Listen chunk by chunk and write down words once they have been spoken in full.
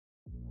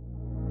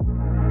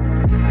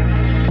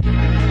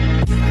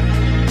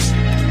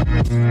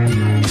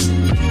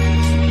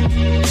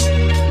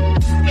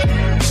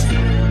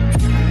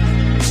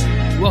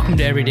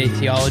Everyday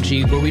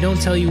Theology, where we don't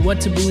tell you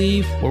what to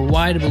believe or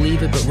why to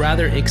believe it, but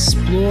rather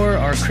explore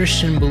our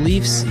Christian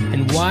beliefs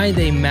and why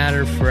they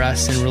matter for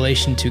us in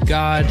relation to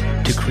God,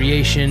 to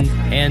creation,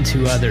 and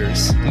to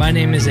others. My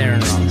name is Aaron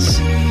Ross.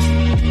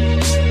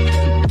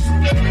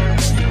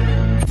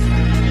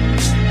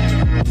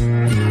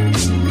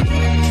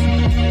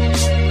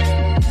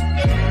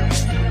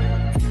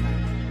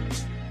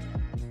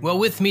 Well,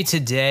 with me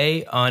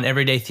today on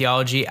Everyday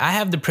Theology, I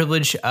have the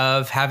privilege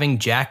of having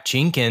Jack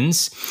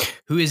Jenkins,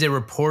 who is a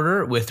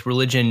reporter with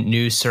Religion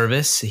News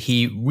Service.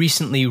 He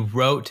recently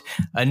wrote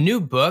a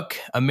new book,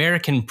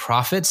 American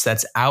Prophets,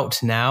 that's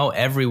out now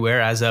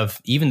everywhere as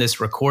of even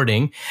this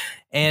recording.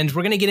 And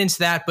we're going to get into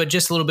that, but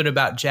just a little bit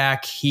about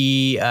Jack.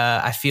 He,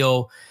 I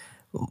feel,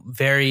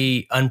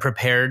 very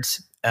unprepared.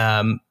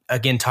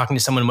 Again, talking to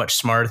someone much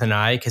smarter than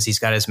I, because he's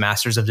got his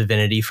Master's of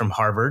Divinity from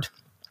Harvard.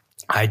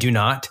 I do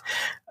not.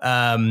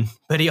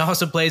 But he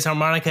also plays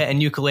harmonica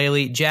and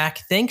ukulele. Jack,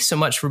 thanks so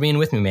much for being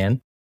with me,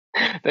 man.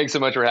 Thanks so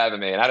much for having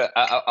me. And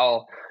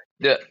I'll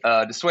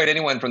dissuade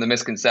anyone from the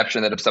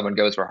misconception that if someone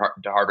goes to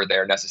Harvard, they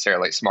are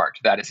necessarily smart.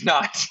 That is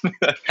not.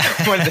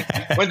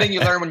 One thing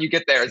you learn when you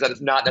get there is that it's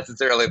not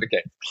necessarily the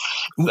case.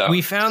 So.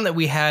 We found that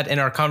we had, in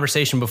our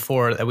conversation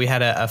before, that we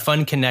had a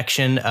fun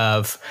connection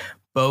of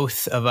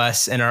both of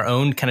us in our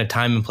own kind of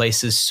time and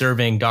places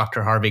serving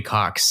Dr. Harvey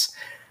Cox,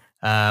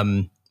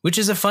 which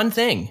is a fun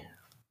thing.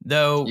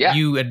 Though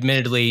you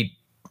admittedly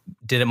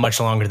did it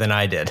much longer than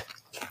I did.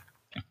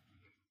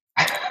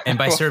 And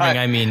by serving,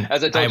 I mean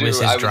I was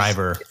his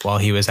driver while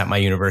he was at my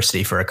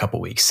university for a couple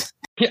weeks.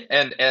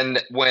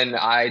 And when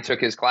I took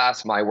his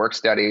class, my work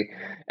study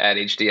at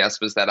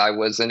HDS was that I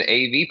was an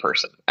AV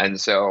person. And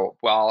so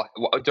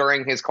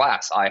during his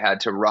class, I had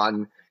to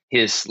run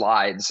his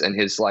slides and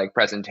his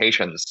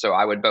presentations. So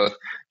I would both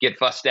get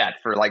fussed at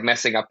for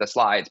messing up the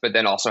slides, but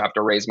then also have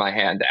to raise my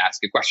hand to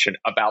ask a question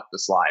about the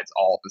slides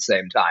all at the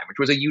same time, which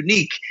was a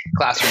unique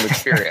classroom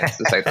experience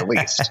to say the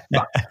least.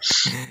 But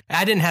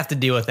I didn't have to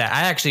deal with that.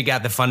 I actually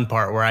got the fun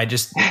part where I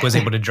just was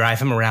able to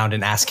drive him around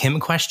and ask him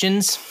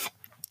questions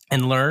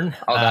and learn.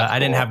 I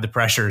didn't have the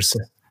pressures,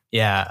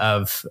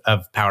 of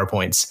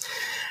PowerPoints.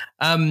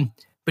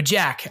 But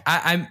Jack,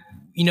 I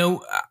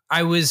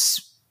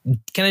was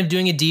kind of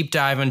doing a deep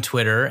dive on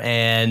Twitter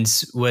and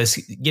was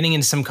getting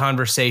into some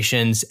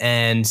conversations,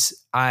 and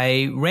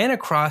I ran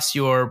across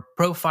your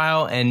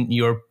profile and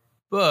your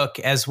book,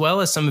 as well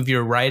as some of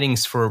your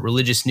writings for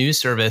Religious News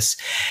Service,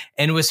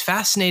 and was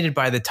fascinated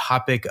by the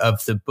topic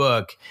of the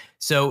book.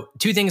 So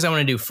 2 things I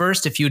want to do.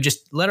 First, if you would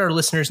just let our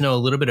listeners know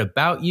a little bit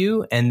about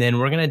you, and then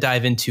we're going to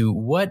dive into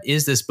what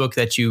is this book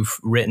that you've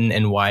written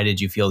and why did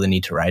you feel the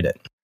need to write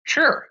it?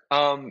 Sure.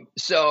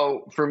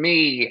 So for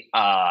me,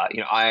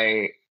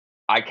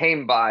 I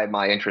came by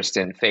my interest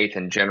in faith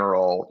in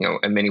general,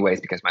 in many ways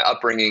because my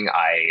upbringing,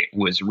 I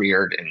was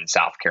reared in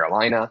South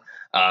Carolina,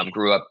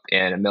 grew up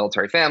in a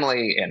military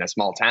family in a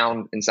small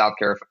town in South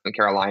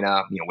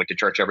Carolina, went to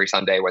church every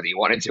Sunday, whether you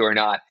wanted to or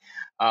not.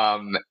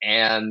 And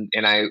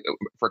I,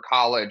 for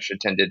college,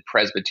 attended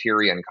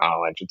Presbyterian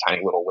College, a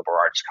tiny little liberal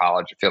arts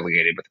college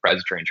affiliated with the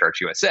Presbyterian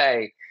Church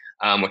USA,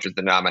 which was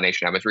the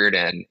denomination I was reared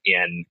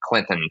in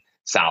Clinton,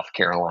 South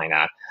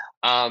Carolina.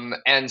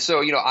 And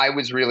so, I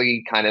was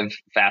really kind of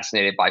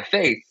fascinated by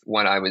faith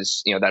when I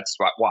was, that's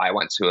why I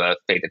went to a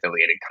faith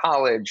affiliated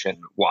college. And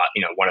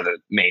one of the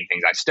main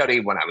things I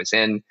studied when I was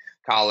in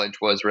college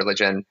was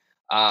religion,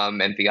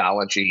 and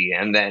theology.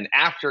 And then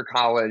after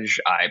college,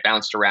 I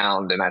bounced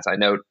around. And as I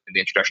note in the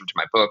introduction to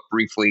my book,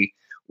 briefly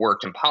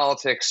worked in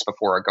politics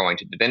before going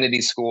to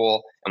divinity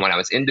school. And when I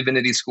was in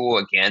divinity school,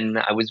 again,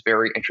 I was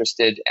very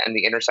interested in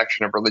the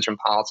intersection of religion,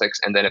 politics,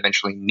 and then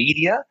eventually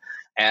media.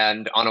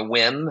 And on a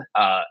whim,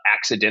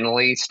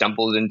 accidentally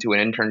stumbled into an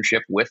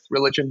internship with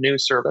Religion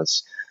News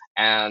Service,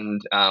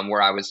 and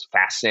where I was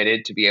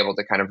fascinated to be able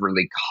to kind of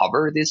really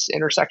cover this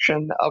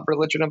intersection of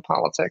religion and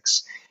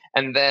politics.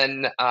 And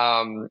then,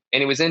 and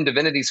it was in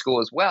divinity school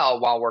as well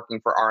while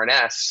working for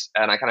RNS.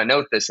 And I kind of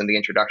note this in the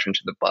introduction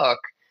to the book,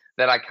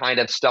 that I kind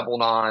of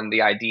stumbled on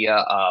the idea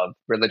of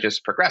religious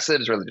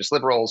progressives, religious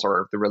liberals,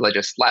 or the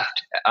religious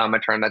left, a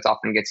term that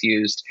often gets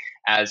used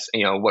as,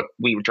 what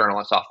we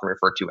journalists often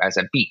refer to as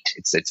a beat.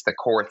 It's the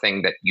core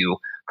thing that you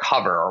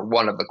cover, or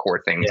one of the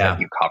core things that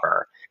you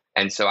cover.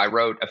 And so I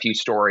wrote a few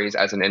stories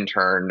as an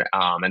intern,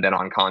 and then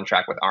on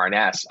contract with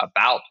RNS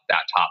about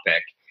that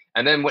topic,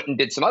 and then went and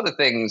did some other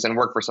things and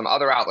worked for some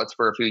other outlets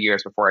for a few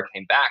years before I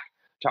came back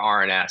to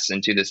RNS.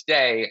 And to this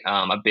day,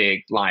 a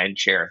big lion's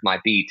share of my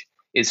beat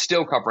is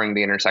still covering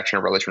the intersection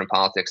of religion and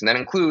politics. And that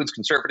includes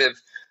conservative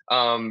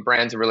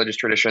brands of religious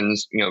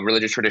traditions,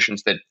 religious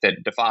traditions that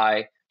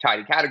defy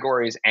tidy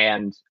categories,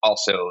 and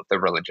also the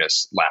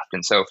religious left.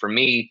 And so for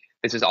me,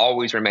 this has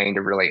always remained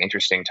a really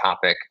interesting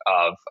topic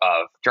of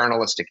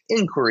journalistic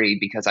inquiry,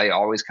 because I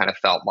always kind of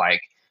felt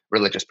like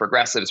religious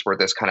progressives were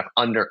this kind of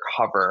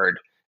undercovered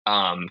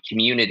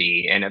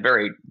community, and a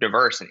very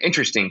diverse and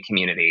interesting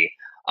community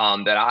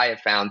that I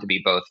have found to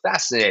be both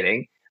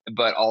fascinating,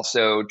 but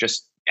also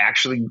just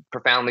actually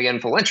profoundly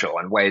influential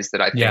in ways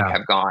that I think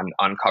have gone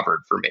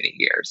uncovered for many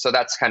years. So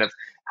that's kind of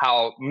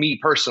how me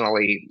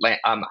personally,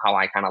 how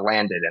I kind of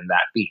landed in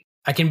that beat.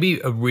 I can be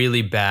a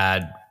really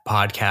bad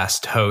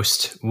podcast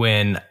host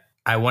when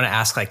I want to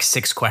ask like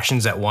 6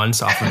 questions at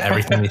once off of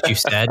everything that you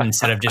said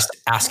instead of just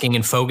asking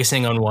and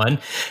focusing on one,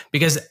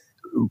 because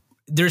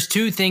there's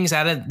 2 things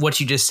out of what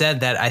you just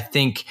said that I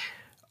think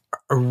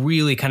are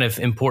really kind of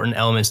important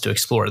elements to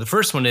explore. The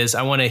first one is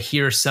I want to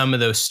hear some of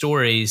those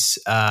stories,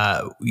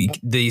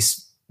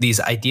 these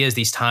ideas,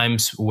 these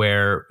times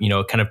where,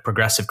 kind of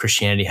progressive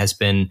Christianity has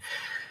been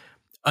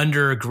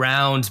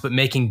underground, but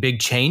making big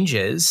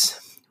changes,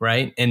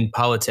 right, in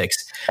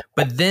politics.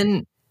 But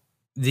then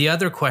the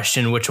other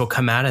question which will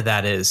come out of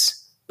that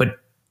is, but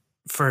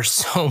for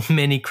so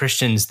many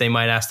Christians, they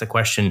might ask the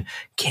question,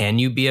 can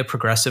you be a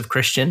progressive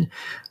Christian?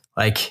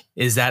 Like,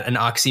 is that an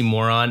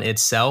oxymoron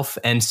itself?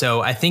 And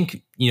so I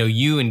think,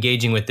 you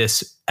engaging with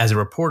this as a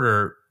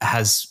reporter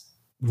has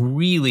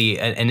really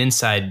an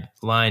inside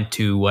line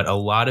to what a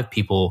lot of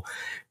people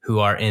who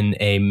are in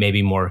a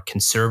maybe more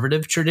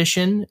conservative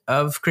tradition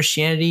of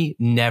Christianity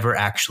never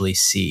actually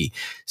see.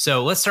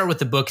 So let's start with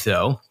the book,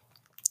 though.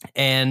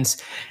 And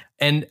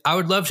I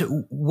would love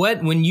to,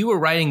 when you were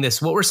writing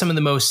this, what were some of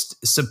the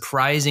most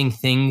surprising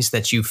things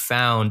that you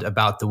found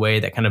about the way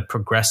that kind of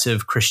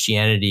progressive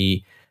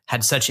Christianity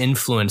had such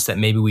influence that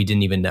maybe we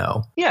didn't even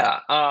know? Yeah.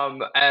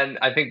 And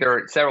I think there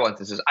are several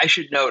instances. I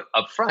should note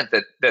up front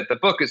that the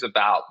book is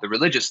about the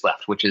religious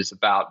left, which is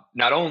about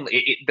not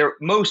only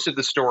most of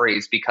the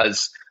stories,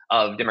 because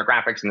of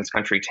demographics in this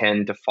country,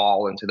 tend to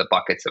fall into the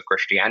buckets of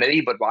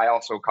Christianity, but I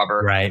also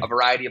cover a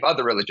variety of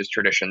other religious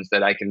traditions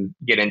that I can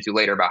get into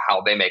later about how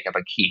they make up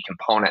a key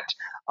component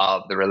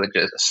of the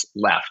religious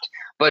left.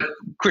 But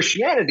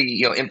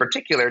Christianity, in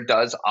particular,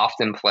 does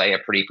often play a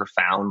pretty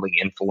profoundly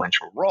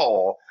influential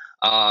role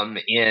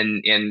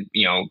in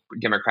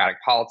democratic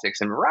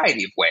politics in a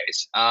variety of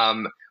ways.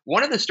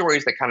 One of the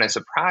stories that kind of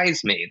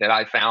surprised me that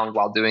I found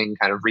while doing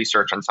kind of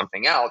research on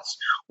something else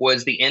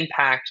was the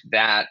impact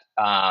that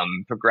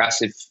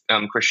progressive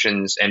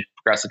Christians and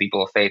progressive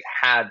people of faith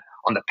had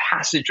on the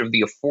passage of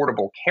the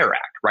Affordable Care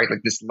Act, right? Like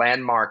this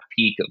landmark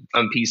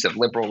piece of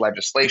liberal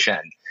legislation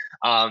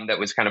that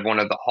was kind of one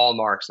of the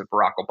hallmarks of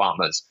Barack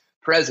Obama's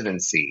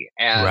presidency.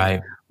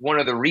 And one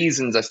of the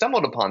reasons I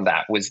stumbled upon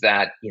that was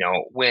that,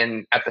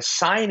 when at the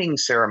signing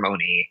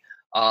ceremony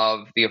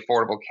of the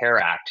Affordable Care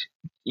Act,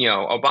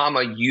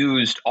 Obama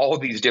used all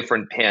of these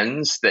different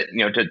pins that,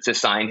 to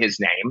sign his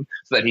name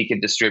so that he could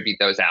distribute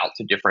those out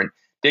to different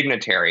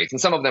dignitaries. And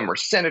some of them were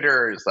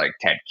senators like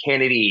Ted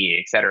Kennedy,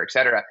 et cetera, et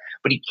cetera.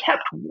 But he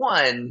kept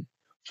one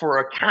for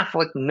a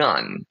Catholic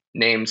nun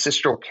named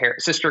Sister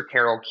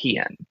Carol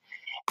Keehan.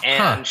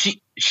 And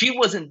she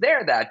wasn't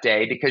there that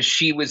day because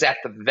she was at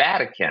the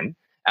Vatican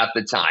at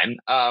the time,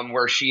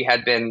 where she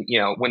had been,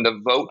 when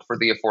the vote for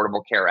the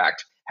Affordable Care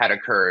Act had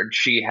occurred,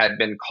 she had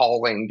been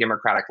calling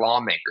Democratic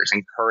lawmakers,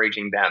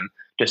 encouraging them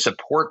to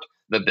support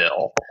the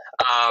bill,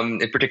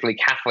 and particularly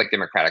Catholic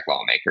Democratic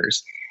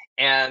lawmakers.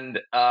 And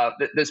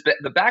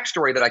the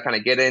backstory that I kind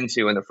of get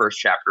into in the first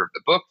chapter of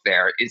the book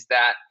there is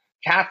that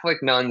Catholic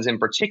nuns in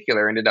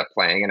particular ended up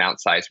playing an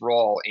outsized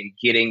role in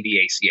getting the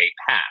ACA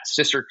passed.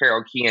 Sister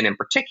Carol Keehan in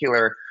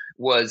particular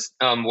was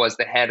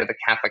the head of the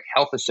Catholic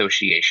Health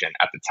Association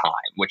at the time,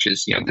 which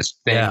is this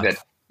thing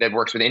that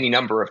works with any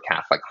number of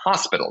Catholic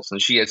hospitals,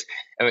 and she has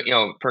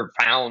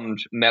profound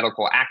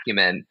medical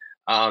acumen.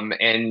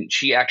 And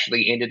she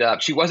actually ended up.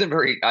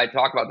 I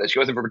talk about this. She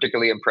wasn't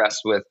particularly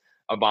impressed with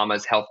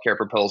Obama's healthcare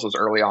proposals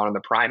early on in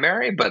the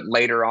primary, but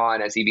later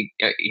on, as he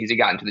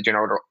got into the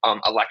general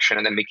election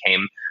and then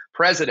became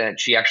president,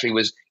 she actually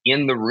was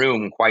in the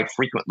room quite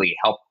frequently,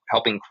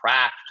 helping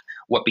craft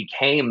what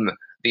became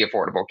the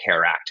Affordable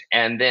Care Act.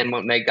 And then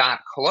when they got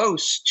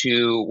close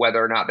to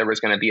whether or not there was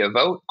going to be a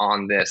vote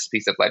on this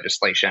piece of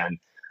legislation,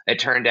 it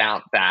turned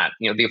out that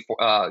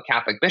the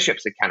Catholic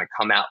bishops had kind of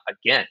come out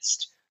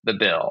against the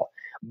bill.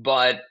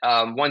 But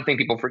one thing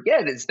people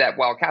forget is that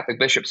while Catholic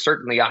bishops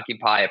certainly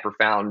occupy a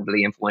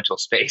profoundly influential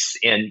space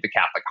in the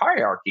Catholic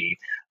hierarchy,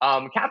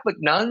 Catholic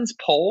nuns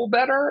poll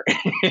better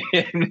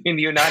in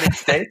the United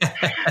States.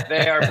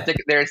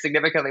 They're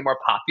significantly more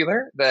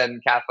popular than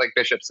Catholic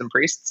bishops and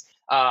priests,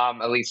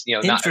 at least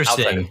not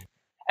outside.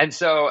 And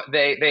so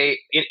they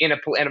in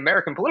an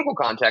American political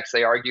context,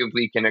 they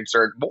arguably can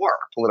exert more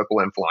political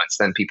influence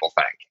than people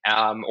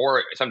think,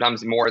 or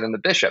sometimes more than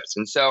the bishops.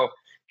 And so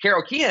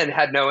Carol Keehan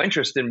had no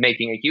interest in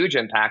making a huge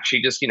impact.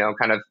 She just,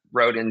 kind of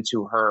wrote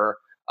into her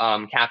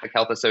Catholic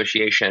Health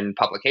Association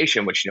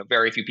publication, which,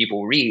 very few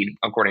people read,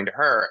 according to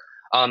her,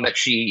 that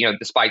she,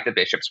 despite the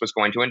bishops, was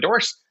going to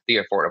endorse the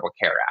Affordable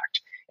Care Act.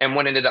 And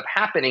what ended up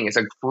happening is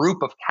a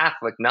group of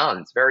Catholic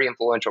nuns, very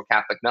influential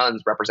Catholic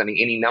nuns representing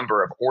any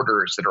number of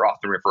orders that are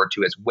often referred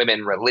to as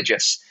women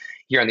religious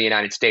here in the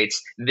United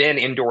States, then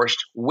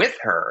endorsed with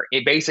her,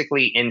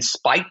 basically in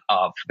spite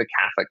of the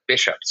Catholic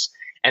bishops.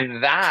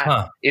 And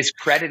that is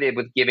credited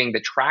with giving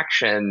the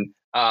traction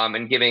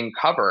and giving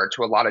cover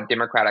to a lot of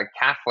Democratic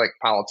Catholic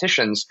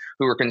politicians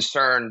who were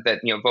concerned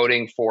that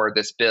voting for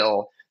this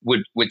bill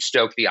would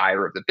stoke the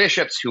ire of the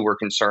bishops who were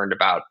concerned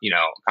about,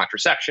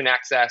 contraception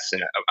access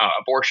and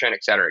abortion,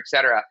 et cetera, et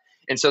cetera.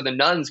 And so the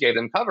nuns gave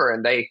them cover,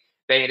 and they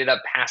ended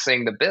up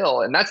passing the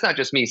bill. And that's not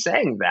just me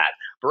saying that.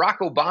 Barack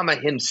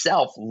Obama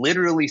himself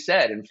literally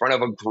said in front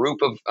of a group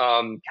of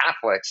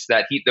Catholics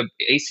that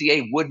the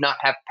ACA would not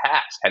have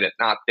passed had it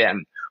not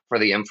been for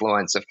the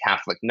influence of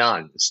Catholic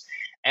nuns.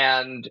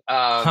 And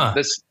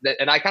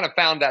and I kind of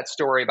found that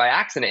story by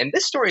accident. And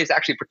this story is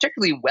actually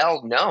particularly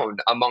well known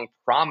among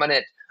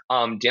prominent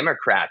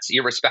Democrats,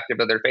 irrespective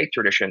of their faith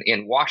tradition,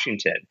 in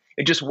Washington.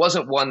 It just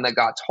wasn't one that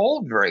got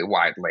told very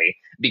widely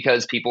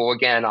because people,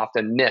 again,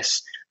 often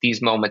miss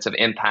these moments of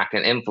impact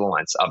and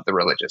influence of the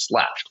religious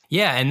left.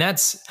 Yeah. And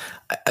that's,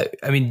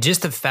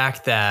 just the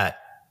fact that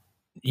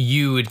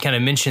you would kind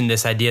of mention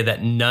this idea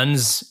that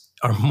nuns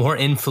are more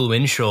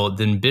influential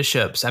than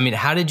bishops.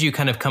 How did you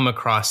kind of come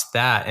across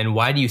that, and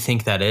why do you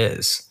think that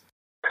is?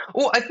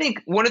 Well, I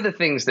think one of the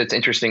things that's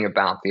interesting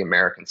about the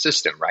American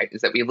system, right,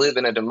 is that we live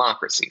in a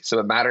democracy. So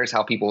it matters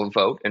how people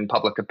vote, and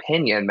public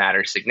opinion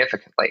matters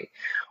significantly.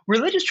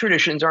 Religious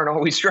traditions aren't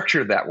always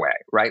structured that way,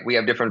 right? We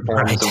have different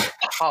forms of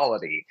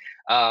polity,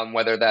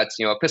 whether that's,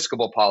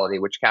 Episcopal polity,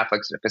 which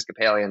Catholics and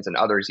Episcopalians and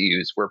others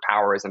use, where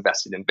power is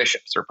invested in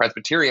bishops, or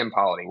Presbyterian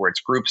polity, where it's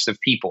groups of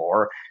people,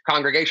 or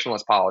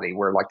Congregationalist polity,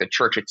 where like the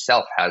church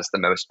itself has the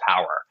most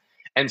power.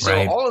 And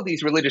so all of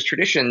these religious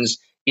traditions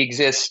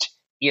exist,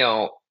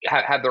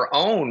 have their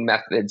own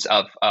methods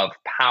of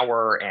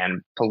power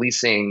and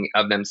policing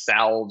of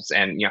themselves,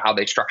 and how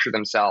they structure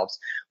themselves.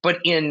 But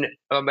in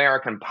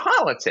American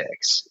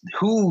politics,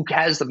 who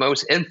has the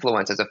most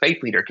influence as a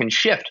faith leader can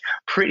shift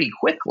pretty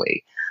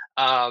quickly.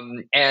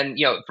 And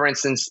for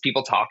instance,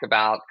 people talk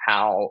about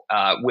how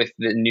with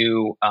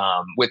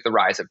the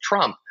rise of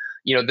Trump,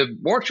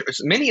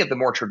 many of the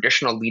more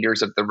traditional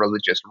leaders of the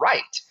religious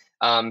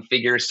right,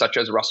 figures such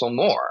as Russell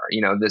Moore,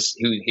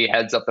 he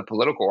heads up the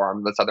political arm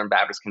of the Southern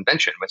Baptist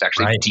Convention, was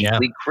actually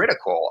deeply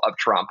critical of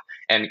Trump,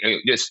 and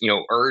just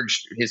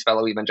urged his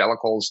fellow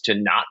evangelicals to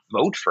not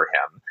vote for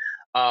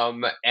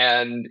him.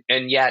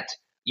 And yet,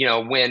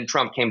 when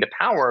Trump came to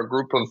power, a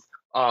group of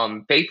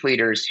faith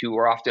leaders who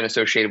were often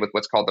associated with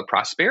what's called the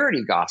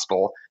prosperity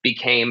gospel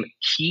became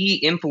key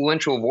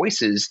influential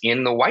voices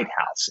in the White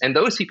House. And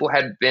those people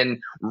had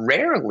been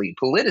rarely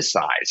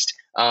politicized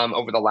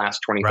over the last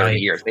 20, 30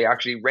 years. They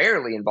actually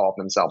rarely involved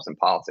themselves in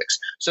politics.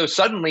 So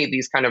suddenly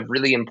these kind of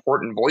really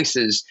important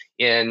voices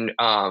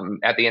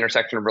at the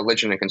intersection of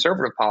religion and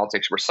conservative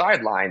politics were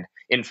sidelined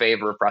in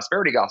favor of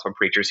prosperity gospel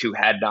preachers who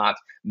had not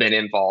been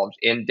involved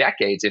in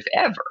decades, if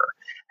ever.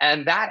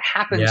 And that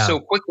happened so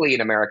quickly in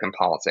American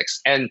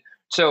politics. And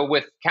so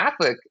with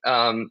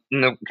in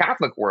the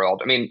Catholic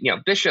world,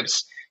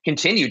 bishops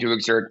continue to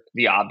exert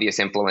the obvious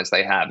influence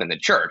they have in the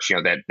church,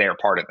 that they're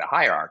part of the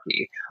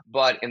hierarchy.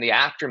 But in the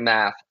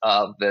aftermath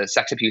of the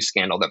sex abuse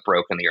scandal that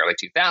broke in the early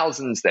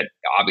 2000s, that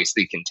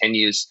obviously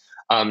continues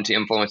to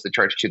influence the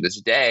church to this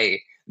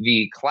day,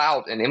 the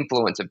clout and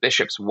influence of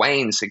bishops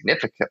waned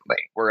significantly,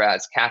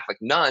 whereas Catholic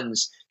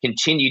nuns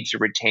continued to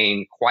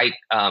retain quite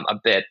a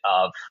bit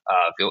of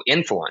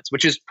influence,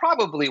 which is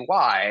probably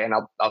why, and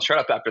I'll shut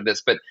up after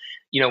this, but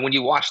when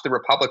you watch the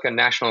Republican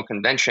National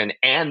Convention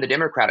and the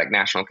Democratic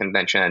National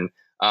Convention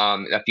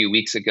a few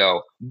weeks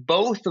ago,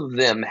 both of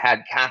them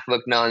had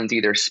Catholic nuns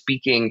either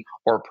speaking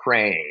or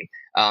praying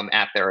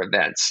at their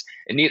events.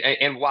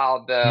 And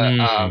while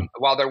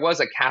there was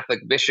a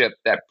Catholic bishop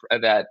that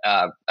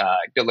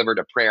delivered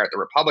a prayer at the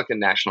Republican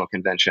National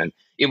Convention,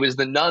 it was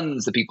the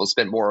nuns that people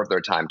spent more of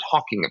their time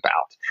talking about,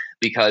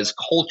 because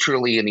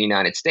culturally in the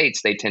United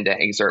States, they tend to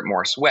exert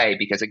more sway.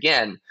 Because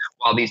again,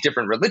 while these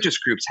different religious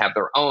groups have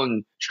their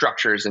own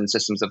structures and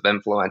systems of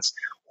influence,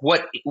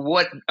 what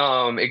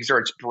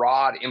exerts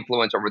broad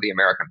influence over the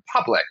American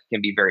public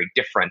can be very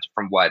different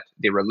from what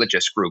the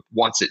religious group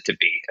wants it to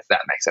be, if that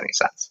makes any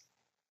sense.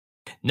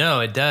 No,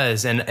 it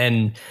does.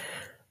 And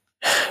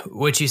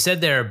what you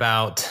said there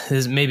about,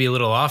 this may be a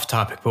little off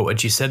topic, but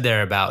what you said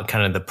there about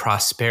kind of the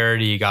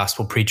prosperity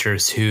gospel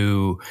preachers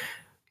who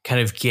kind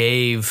of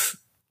gave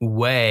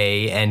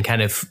way and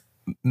kind of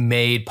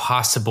made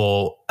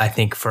possible, I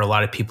think, for a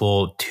lot of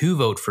people to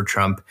vote for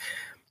Trump.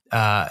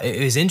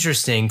 It was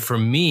interesting for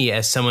me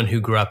as someone who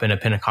grew up in a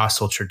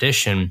Pentecostal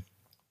tradition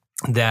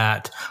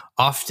that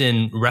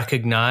often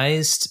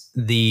recognized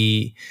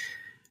the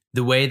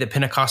way that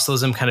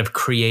Pentecostalism kind of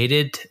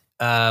created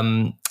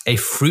a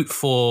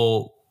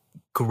fruitful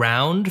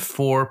ground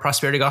for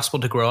prosperity gospel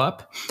to grow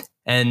up.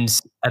 And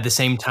at the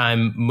same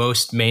time,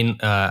 most kind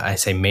of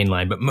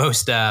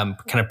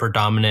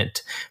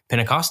predominant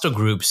Pentecostal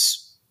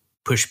groups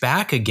push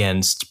back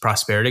against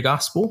prosperity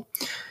gospel.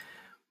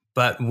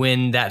 But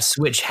when that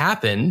switch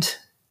happened,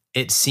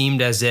 it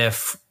seemed as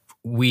if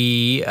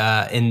we,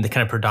 in the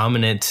kind of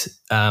predominant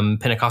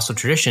Pentecostal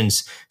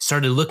traditions,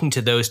 started looking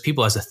to those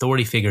people as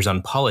authority figures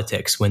on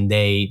politics when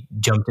they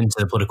jumped into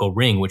the political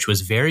ring, which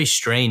was a very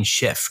strange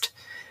shift.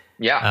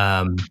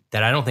 Yeah,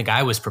 that I don't think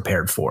I was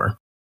prepared for.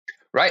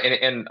 Right.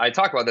 And I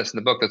talk about this in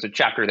the book. There's a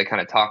chapter that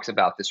kind of talks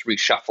about this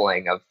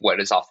reshuffling of what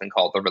is often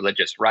called the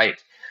religious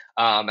right.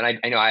 And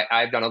I know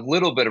I've done a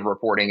little bit of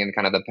reporting in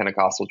kind of the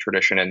Pentecostal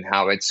tradition and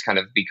how it's kind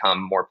of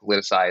become more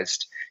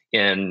politicized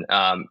in,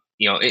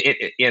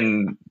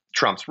 in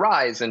Trump's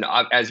rise. And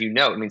as you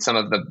know, I mean, some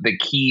of the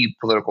key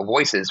political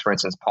voices, for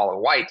instance, Paula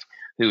White,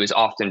 who is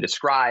often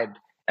described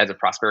as a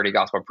prosperity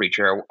gospel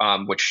preacher,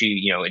 which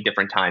she, at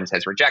different times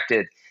has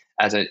rejected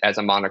as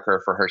a moniker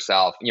for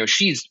herself.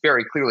 She's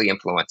very clearly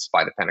influenced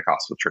by the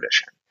Pentecostal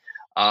tradition.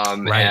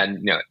 Right.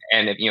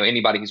 And if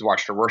anybody who's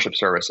watched her worship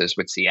services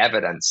would see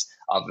evidence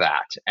of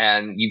that.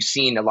 And you've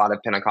seen a lot of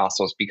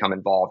Pentecostals become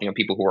involved,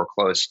 people who are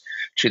close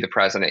to the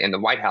president in the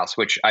White House,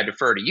 which I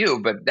defer to you,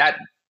 but that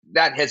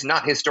has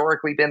not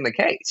historically been the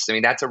case. I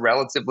mean, that's a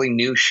relatively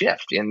new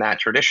shift in that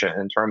tradition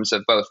in terms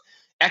of both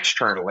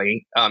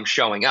externally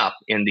showing up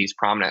in these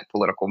prominent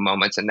political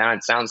moments. And now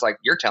it sounds like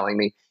you're telling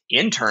me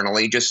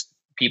internally, just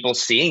people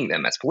seeing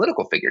them as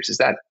political figures. Is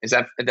that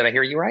did I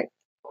hear you right?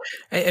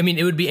 I mean,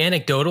 it would be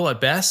anecdotal at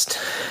best,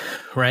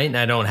 right? And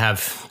I don't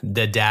have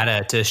the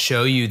data to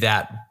show you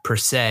that per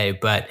se,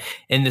 but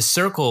in the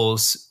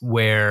circles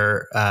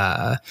where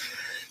I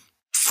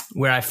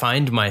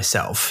find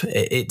myself,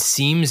 it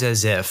seems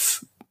as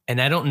if,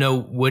 and I don't know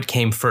what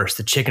came first,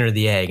 the chicken or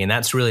the egg, and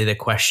that's really the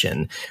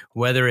question,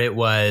 whether it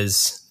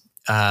was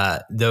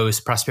those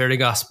prosperity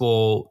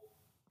gospel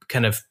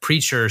kind of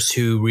preachers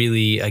who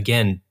really,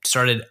 again,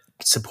 started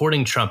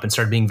supporting Trump and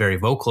started being very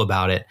vocal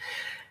about it,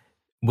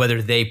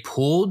 whether they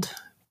pulled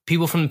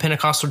people from the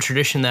Pentecostal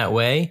tradition that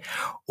way,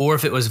 or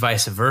if it was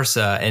vice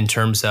versa in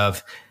terms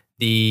of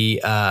the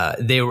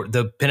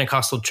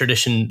Pentecostal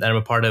tradition that I'm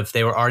a part of,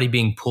 they were already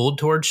being pulled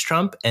towards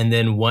Trump. And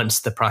then once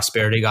the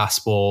prosperity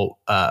gospel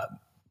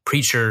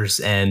preachers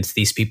and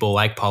these people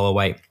like Paula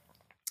White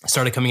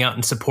started coming out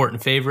in support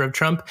and favor of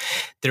Trump,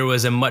 there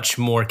was a much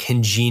more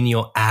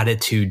congenial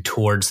attitude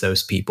towards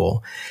those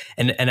people.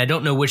 And I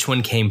don't know which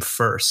one came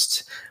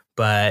first,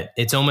 but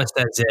it's almost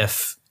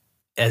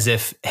as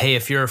if, hey,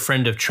 if you're a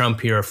friend of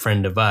Trump, you're a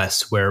friend of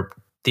us, where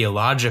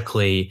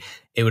theologically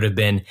it would have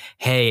been,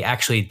 hey,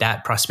 actually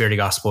that prosperity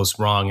gospel is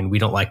wrong and we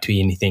don't like to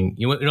be anything,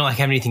 we don't like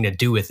having anything to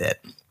do with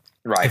it.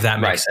 Right. If that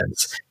makes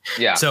sense.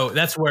 Yeah. So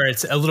that's where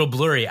it's a little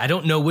blurry. I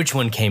don't know which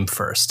one came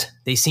first.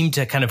 They seem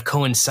to kind of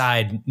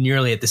coincide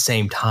nearly at the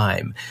same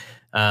time.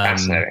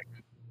 Fascinating.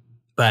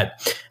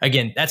 But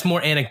again, that's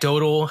more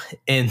anecdotal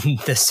in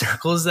the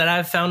circles that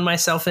I've found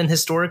myself in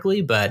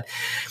historically. But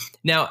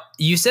now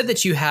you said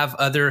that you have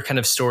other kind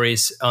of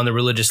stories on the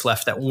religious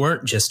left that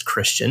weren't just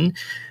Christian.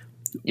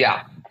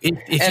 Yeah.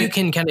 If you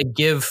can kind of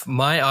give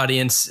my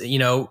audience,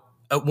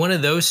 one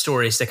of those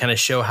stories to kind of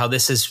show how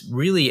this is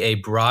really a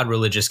broad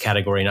religious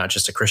category, not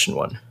just a Christian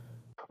one.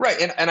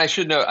 Right. And I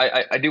should note,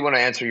 I do want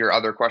to answer your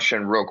other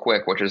question real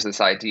quick, which is this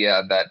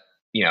idea that,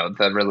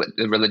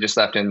 the religious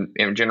left in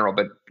general,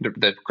 but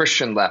the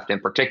Christian left in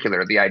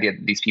particular, the idea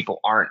that these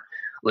people aren't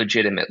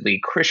legitimately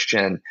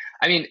Christian.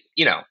 I mean,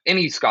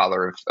 any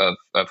scholar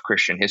of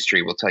Christian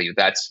history will tell you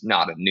that's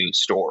not a new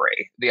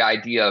story. The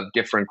idea of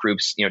different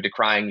groups,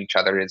 decrying each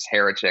other as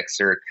heretics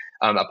or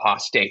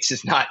apostates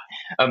is not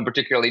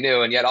particularly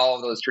new. And yet all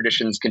of those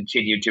traditions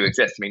continue to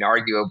exist. I mean,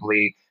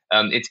 arguably,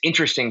 it's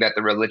interesting that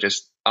the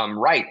religious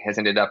right has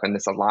ended up in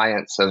this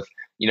alliance of,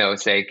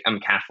 say,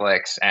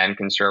 Catholics and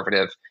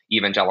conservative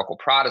evangelical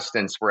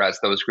Protestants, whereas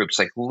those groups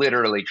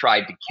literally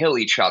tried to kill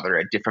each other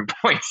at different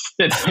points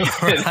in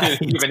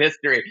human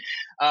history.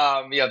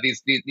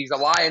 These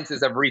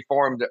alliances have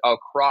reformed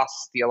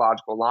across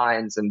theological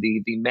lines, and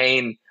the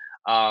main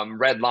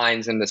red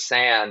lines in the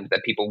sand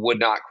that people would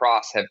not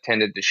cross have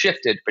tended to shift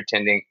it,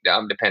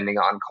 depending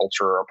on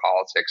culture or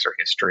politics or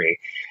history.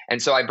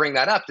 And so I bring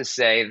that up to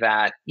say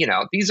that,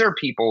 these are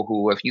people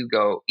who, if you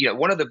go,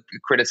 one of the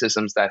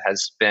criticisms that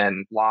has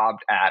been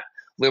lobbed at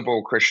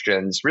liberal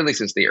Christians really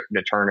since the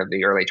turn of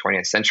the early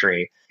 20th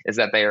century is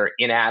that they are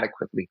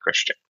inadequately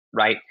Christian,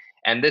 right?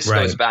 And this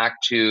goes back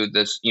to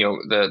this,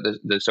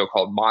 the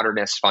so-called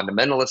modernist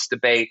fundamentalist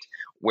debate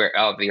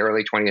of the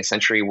early 20th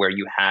century, where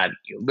you had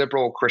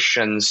liberal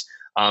Christians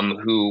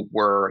who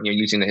were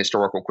using the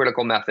historical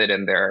critical method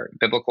in their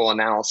biblical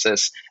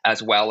analysis,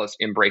 as well as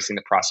embracing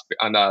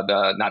not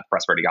the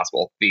prosperity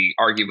gospel, the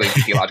arguably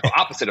theological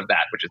opposite of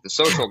that, which is the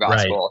social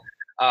gospel.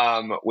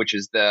 Which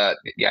is the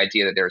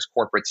idea that there's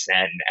corporate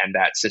sin and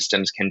that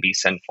systems can be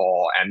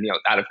sinful, and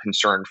out of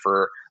concern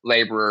for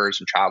laborers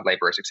and child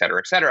laborers, et cetera,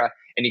 et cetera.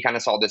 And you kind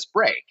of saw this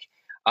break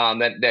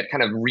that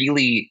kind of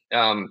really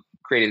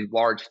created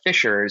large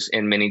fissures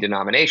in many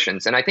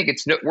denominations. And I think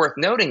it's worth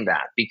noting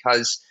that,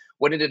 because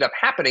what ended up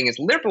happening is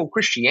liberal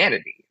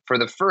Christianity for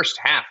the first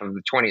half of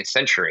the 20th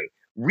century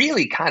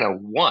really kind of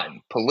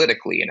won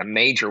politically in a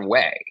major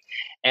way.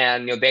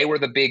 And they were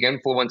the big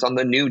influence on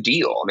the New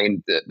Deal. I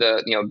mean,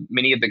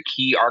 many of the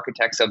key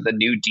architects of the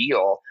New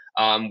Deal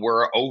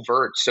were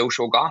overt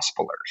social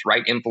gospelers,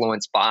 right?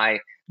 Influenced by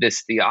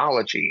this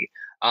theology.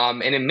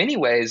 And in many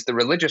ways, the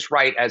religious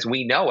right as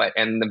we know it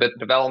and the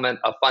development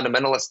of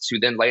fundamentalists who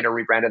then later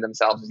rebranded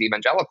themselves as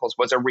evangelicals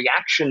was a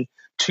reaction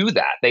to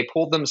that. They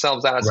pulled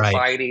themselves out of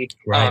society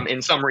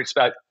in some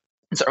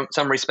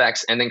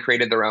respects, and then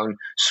created their own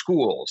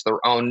schools, their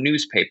own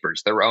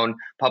newspapers, their own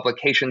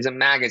publications and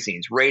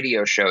magazines,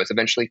 radio shows,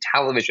 eventually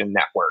television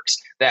networks,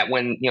 that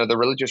when the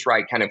religious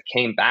right kind of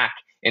came back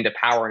into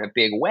power in a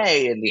big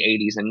way in the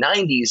 80s and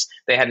 90s,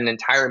 they had an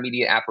entire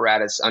media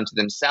apparatus unto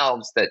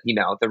themselves that,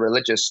 the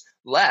religious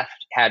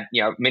left had,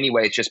 in many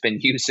ways just been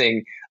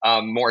using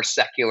more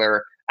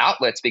secular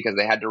outlets because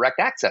they had direct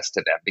access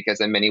to them,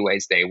 because in many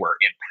ways they were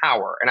in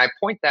power. And I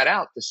point that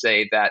out to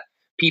say that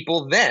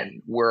people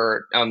then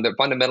were, the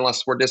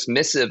fundamentalists were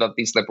dismissive of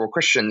these liberal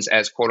Christians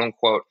as quote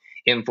unquote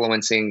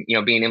influencing,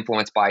 being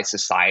influenced by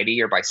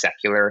society or by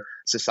secular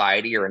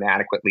society or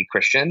inadequately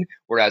Christian.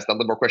 Whereas the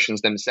liberal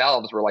Christians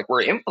themselves were like,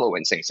 we're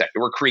influencing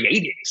secular, we're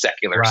creating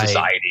secular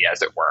society,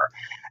 as it were.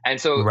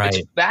 And so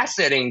it's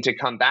fascinating to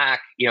come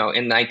back,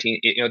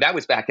 that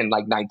was back in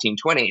like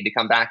 1920, to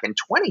come back in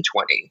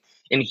 2020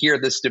 and hear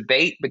this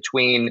debate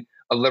between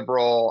a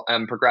liberal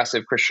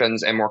progressive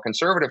Christians and more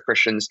conservative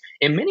Christians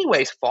in many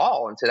ways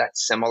fall into that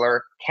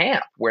similar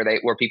camp where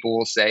people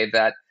will say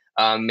that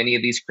many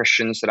of these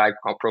Christians that I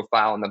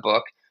profile in the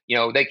book,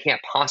 they can't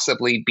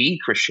possibly be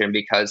Christian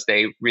because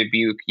they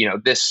rebuke,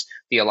 this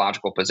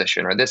theological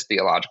position or this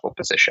theological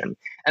position.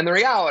 And the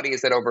reality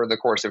is that over the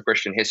course of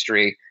Christian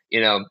history,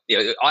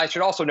 I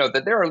should also note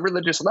that there are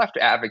religious left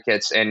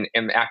advocates and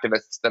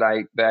activists that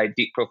I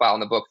deep profile in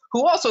the book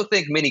who also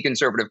think many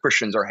conservative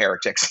Christians are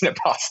heretics and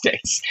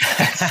apostates.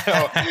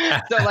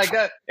 so like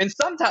that, in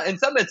some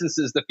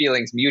instances, the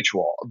feeling's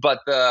mutual. But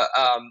I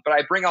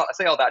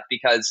say all that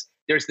because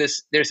there's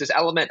this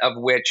element of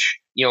which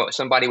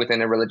somebody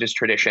within a religious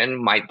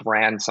tradition might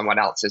brand someone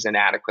else as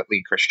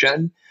inadequately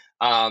Christian.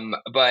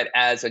 But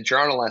as a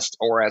journalist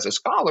or as a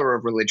scholar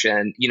of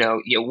religion,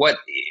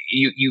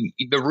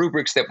 the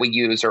rubrics that we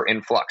use are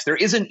in flux. There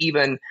isn't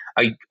even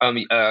a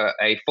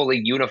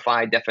fully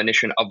unified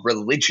definition of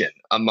religion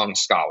among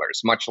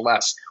scholars, much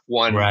less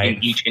one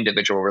in each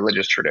individual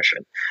religious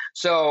tradition.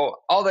 So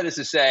all that is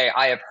to say,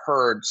 I have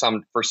heard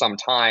for some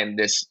time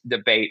this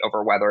debate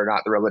over whether or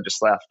not the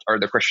religious left or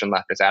the Christian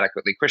left is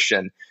adequately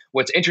Christian.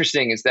 What's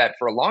interesting is that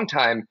for a long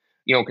time,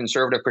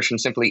 conservative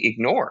Christians simply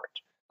ignored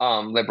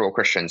liberal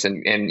Christians,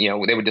 and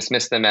they would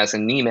dismiss them as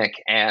anemic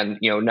and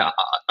not,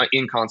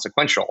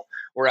 inconsequential.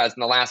 Whereas in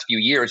the last few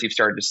years, you've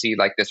started to see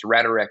like this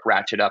rhetoric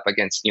ratchet up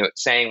against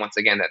saying once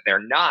again that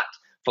they're not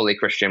fully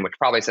Christian, which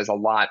probably says a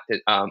lot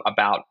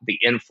about the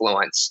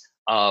influence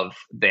of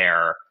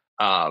their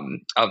their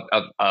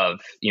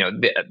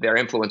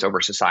influence over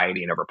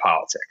society and over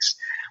politics.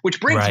 Which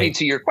brings me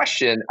to your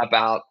question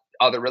about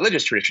other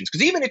religious traditions,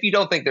 because even if you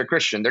don't think they're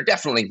Christian, they're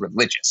definitely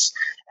religious.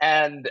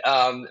 And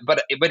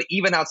but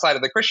even outside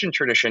of the Christian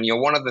tradition,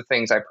 one of the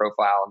things I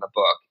profile in the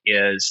book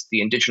is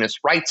the indigenous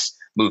rights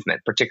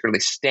movement, particularly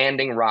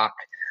Standing Rock.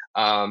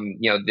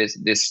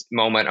 This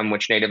moment in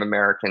which Native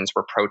Americans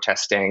were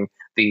protesting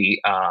the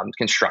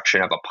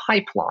construction of a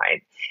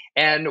pipeline.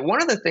 And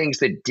one of the things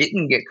that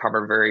didn't get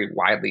covered very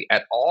widely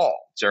at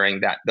all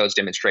during those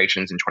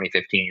demonstrations in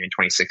 2015 and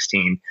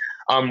 2016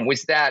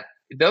 was that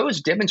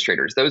those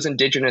demonstrators, those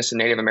indigenous and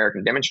Native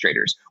American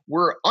demonstrators,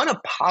 were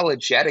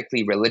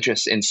unapologetically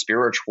religious and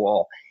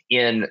spiritual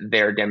in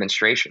their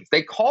demonstrations.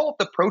 They called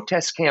the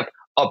protest camp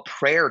a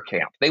prayer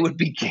camp. They would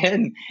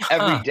begin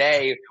every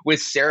day with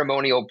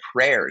ceremonial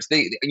prayers.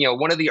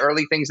 One of the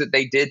early things that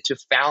they did to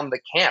found the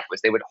camp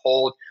was they would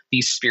hold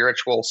these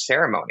spiritual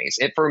ceremonies.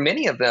 And for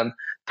many of them,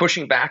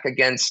 pushing back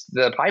against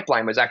the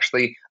pipeline was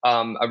actually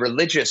a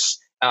religious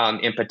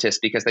impetus,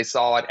 because they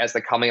saw it as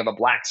the coming of a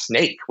black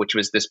snake, which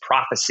was this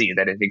prophecy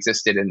that had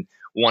existed in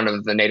one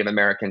of the Native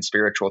American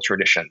spiritual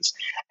traditions.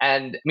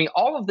 And I mean,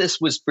 all of this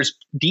was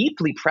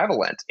deeply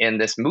prevalent in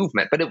this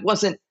movement, but it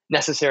wasn't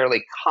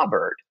necessarily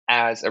covered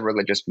as a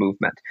religious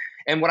movement.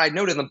 And what I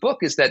note in the book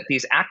is that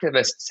these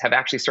activists have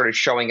actually started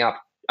showing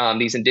up.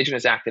 These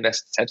indigenous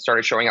activists have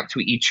started showing up to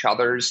each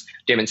other's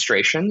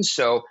demonstrations.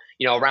 So,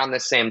 around the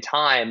same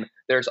time,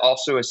 there's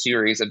also a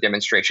series of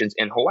demonstrations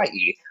in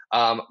Hawaii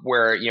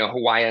where,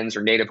 Hawaiians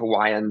or Native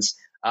Hawaiians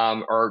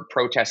are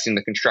protesting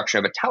the construction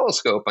of a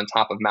telescope on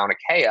top of Mauna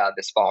Kea,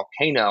 this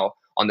volcano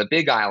on the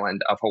Big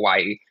Island of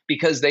Hawaii,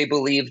 because they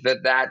believe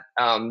that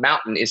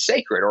mountain is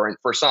sacred, or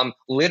for some,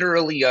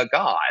 literally a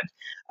god.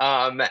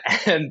 And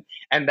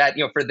that,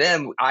 for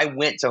them, I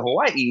went to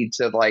Hawaii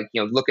to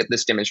look at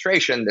this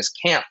demonstration, this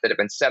camp that had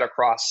been set up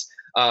across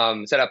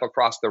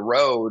the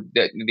road,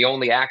 the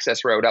only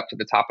access road up to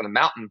the top of the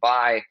mountain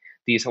by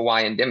these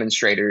Hawaiian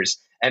demonstrators.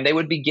 And they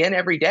would begin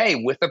every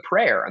day with a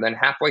prayer. And then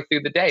halfway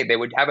through the day, they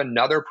would have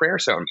another prayer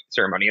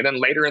ceremony. And then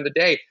later in the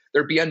day,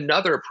 there'd be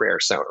another prayer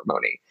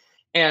ceremony.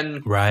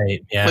 And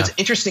what's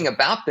interesting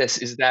about this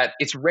is that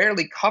it's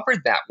rarely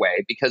covered that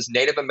way, because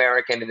Native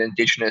American and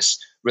indigenous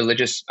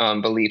religious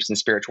beliefs and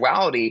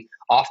spirituality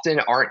often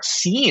aren't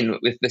seen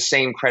with the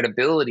same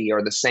credibility or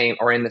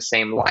in the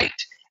same light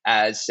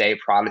as, say,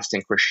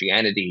 Protestant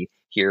Christianity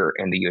here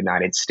in the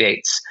United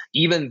States,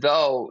 even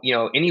though,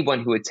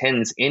 anyone who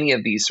attends any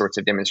of these sorts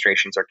of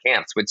demonstrations or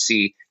camps would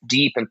see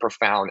deep and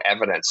profound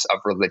evidence of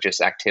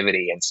religious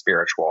activity and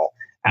spiritual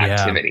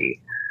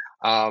activity.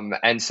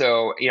 And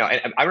so,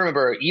 and I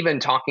remember even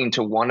talking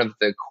to one of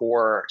the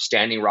core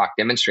Standing Rock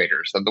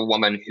demonstrators, the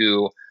woman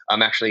who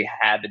actually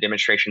had the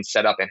demonstration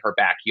set up in her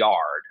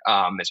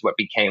backyard, is what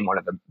became one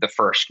of the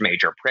first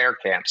major prayer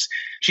camps.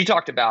 She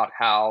talked about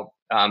how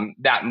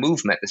that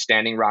movement, the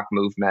Standing Rock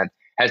movement,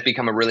 has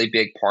become a really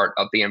big part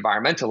of the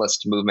environmentalist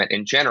movement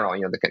in general,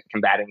 the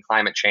combating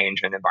climate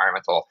change and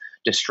environmental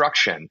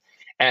destruction.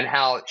 And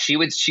how she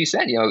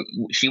said,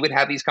 she would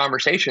have these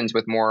conversations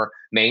with more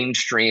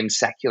mainstream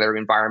secular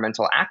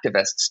environmental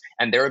activists,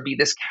 and there would be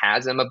this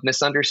chasm of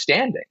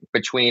misunderstanding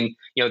between,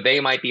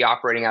 they might be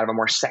operating out of a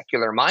more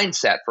secular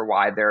mindset for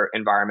why they're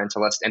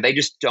environmentalists, and they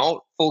just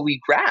don't fully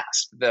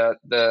grasp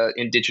the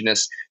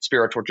indigenous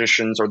spiritual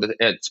traditions or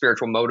the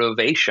spiritual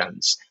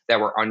motivations that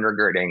were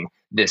undergirding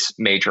this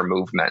major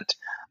movement.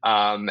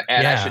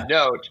 I should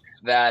note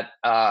that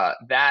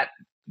that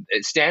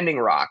Standing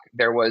Rock,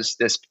 there was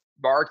this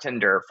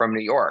bartender from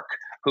New York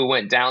who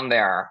went down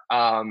there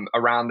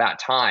around that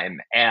time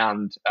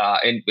and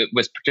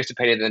was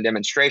participated in the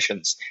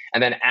demonstrations,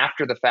 and then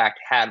after the fact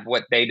had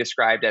what they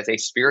described as a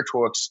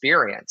spiritual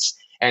experience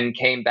and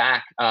came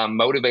back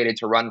motivated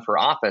to run for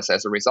office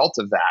as a result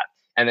of that.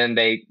 And then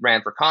they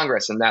ran for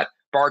Congress, and that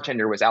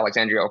bartender was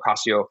Alexandria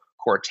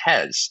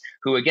Ocasio-Cortez,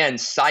 who again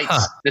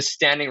cites the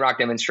Standing Rock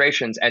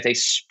demonstrations as a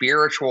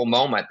spiritual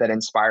moment that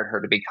inspired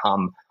her to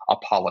become a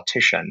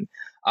politician.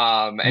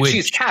 And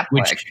she's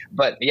Catholic,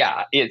 but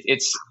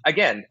it's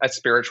again a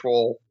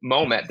spiritual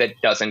moment that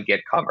doesn't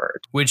get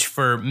covered. Which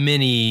for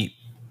many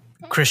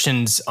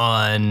Christians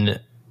and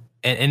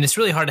it's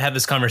really hard to have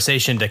this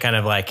conversation to kind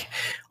of like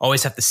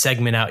always have to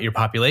segment out your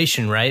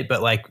population, right?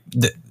 But like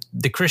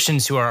the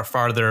Christians who are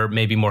farther,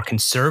 maybe more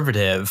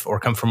conservative or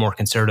come from more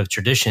conservative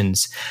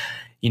traditions,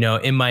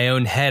 in my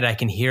own head, I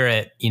can hear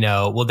it,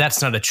 well,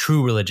 that's not a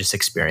true religious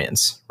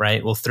experience,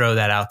 right? We'll throw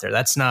that out there.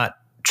 That's not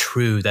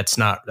true. That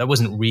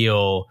wasn't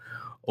real.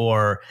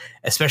 Or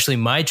especially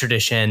my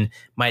tradition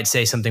might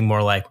say something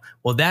more like,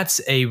 well,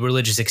 that's a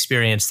religious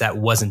experience that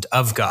wasn't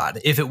of God.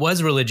 If it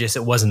was religious,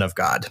 it wasn't of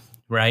God,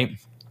 right?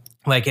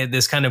 Like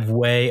this kind of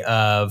way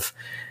of,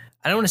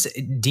 I don't want to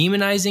say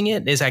demonizing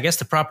it is, I guess,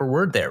 the proper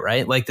word there,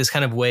 right? Like this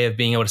kind of way of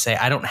being able to say,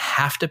 I don't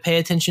have to pay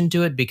attention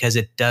to it because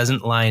it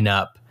doesn't line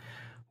up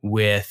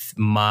with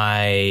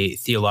my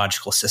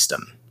theological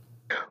system.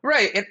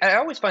 Right. And I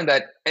always find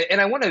that,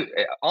 and I want to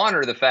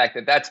honor the fact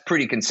that that's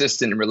pretty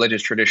consistent in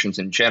religious traditions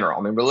in general.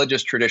 I mean,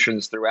 religious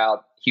traditions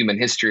throughout human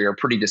history are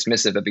pretty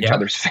dismissive of each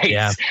other's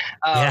faiths.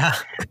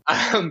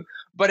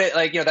 But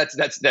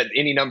that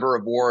any number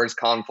of wars,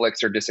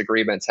 conflicts, or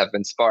disagreements have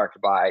been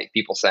sparked by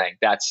people saying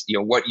that's,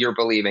 what you're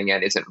believing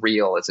in isn't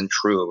real, isn't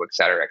true, et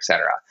cetera, et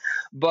cetera.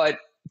 But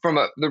from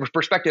the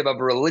perspective of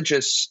a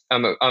religious,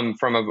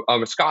 from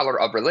a scholar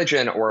of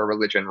religion or a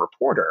religion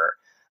reporter,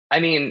 I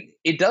mean,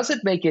 it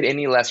doesn't make it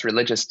any less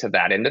religious to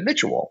that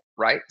individual,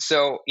 right?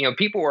 So,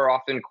 people are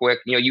often quick,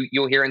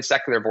 you'll hear in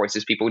secular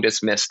voices, people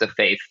dismiss the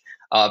faith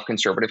of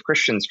conservative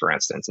Christians, for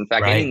instance. In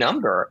fact, any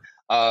number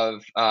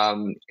of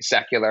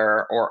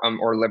secular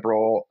or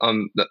liberal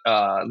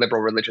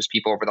religious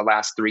people over the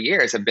last 3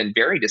 years have been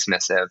very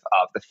dismissive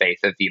of the faith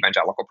of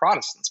evangelical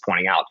Protestants,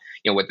 pointing out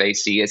what they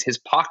see as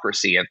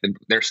hypocrisy of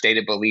their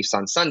stated beliefs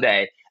on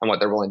Sunday and what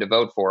they're willing to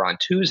vote for on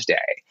Tuesday,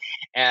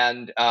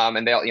 and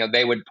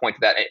they would point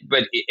to that.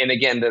 But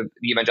again, the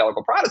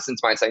evangelical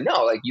Protestants might say,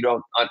 no, like you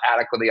don't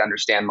adequately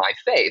understand my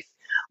faith.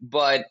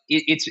 But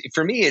it's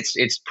for me,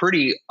 it's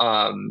pretty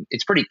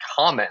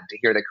common to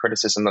hear the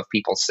criticism of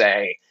people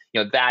say,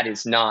 that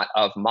is not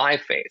of my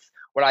faith.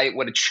 What I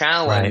would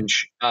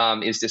challenge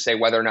is to say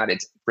whether or not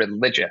it's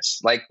religious,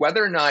 like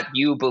whether or not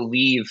you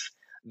believe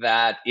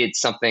that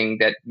it's something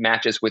that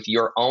matches with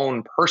your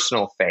own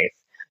personal faith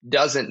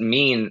doesn't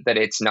mean that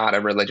it's not a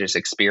religious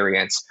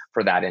experience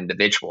for that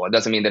individual. It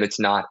doesn't mean that it's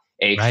not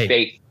a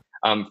faith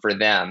for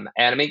them.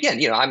 And I mean, again,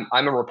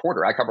 I'm a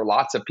reporter. I cover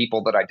lots of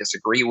people that I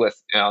disagree with,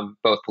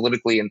 both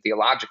politically and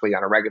theologically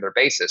on a regular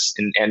basis.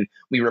 And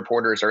we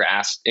reporters are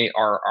asked,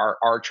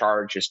 our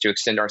charge is to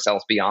extend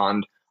ourselves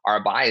beyond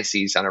our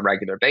biases on a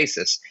regular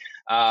basis.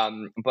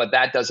 But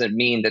that doesn't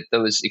mean that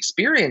those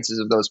experiences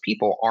of those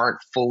people aren't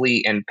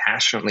fully and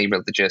passionately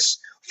religious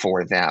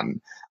for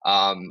them.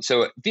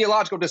 So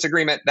theological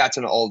disagreement, that's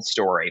an old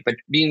story, but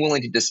being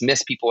willing to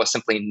dismiss people as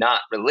simply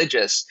not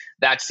religious,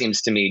 that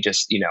seems to me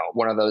just,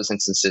 one of those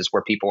instances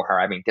where people are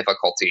having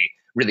difficulty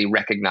really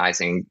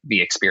recognizing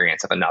the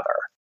experience of another.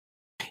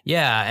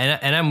 Yeah.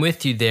 And I'm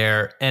with you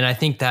there. And I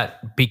think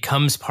that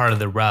becomes part of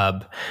the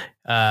rub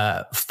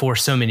for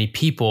so many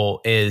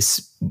people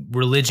is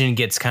religion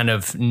gets kind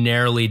of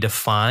narrowly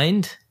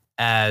defined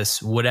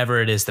as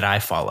whatever it is that I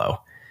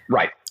follow.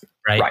 Right.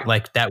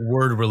 Like that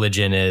word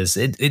religion is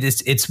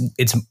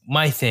it's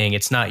my thing.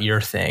 It's not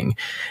your thing.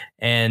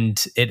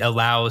 And it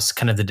allows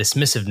kind of the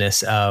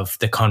dismissiveness of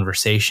the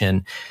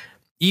conversation.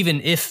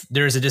 Even if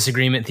there's a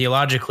disagreement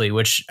theologically,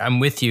 which I'm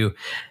with you,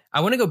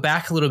 I want to go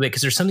back a little bit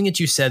because there's something that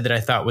you said that I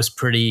thought was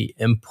pretty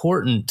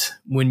important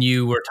when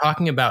you were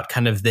talking about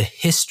kind of the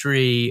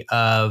history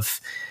of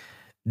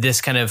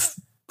this kind of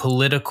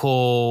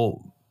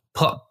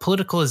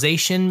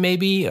politicalization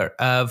maybe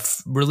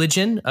of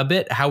religion a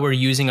bit, how we're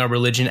using our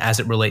religion as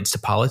it relates to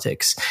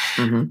politics.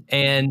 Mm-hmm.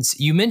 And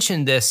you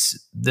mentioned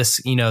this, the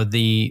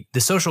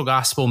social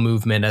gospel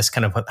movement, as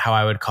kind of how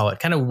I would call it,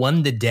 kind of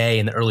won the day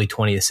in the early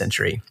 20th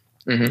century.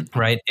 Mm-hmm.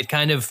 Right. It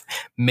kind of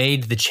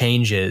made the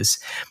changes.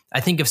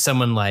 I think of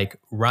someone like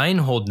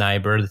Reinhold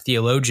Niebuhr, the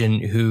theologian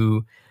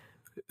who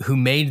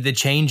made the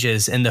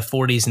changes in the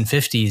 40s and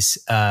 50s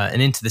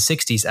and into the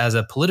 60s as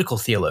a political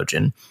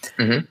theologian.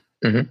 Mm-hmm.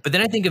 Mm-hmm. But then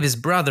I think of his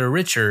brother,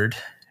 Richard,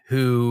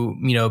 who,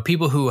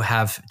 people who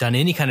have done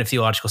any kind of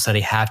theological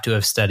study have to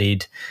have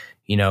studied,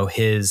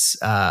 his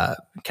kind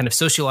of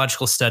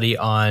sociological study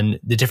on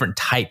the different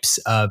types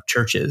of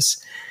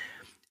churches.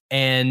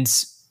 And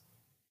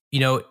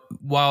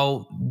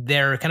while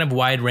they're kind of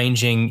wide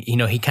ranging,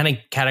 he kind of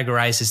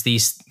categorizes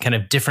these kind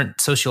of different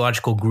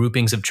sociological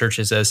groupings of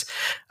churches as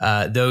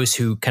those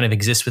who kind of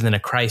exist within a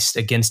Christ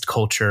against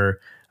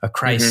culture, a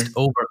Christ mm-hmm.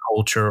 over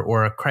culture,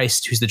 or a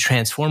Christ who's the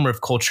transformer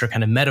of culture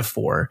kind of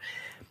metaphor.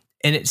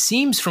 And it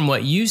seems from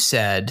what you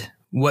said,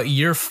 what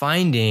you're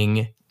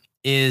finding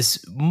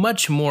is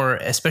much more,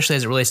 especially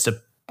as it relates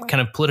to kind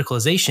of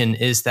politicalization,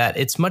 is that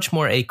it's much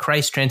more a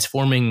Christ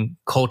transforming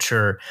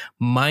culture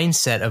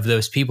mindset of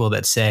those people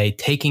that say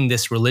taking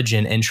this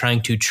religion and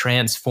trying to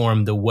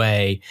transform the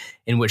way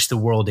in which the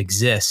world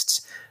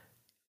exists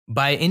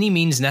by any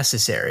means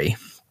necessary.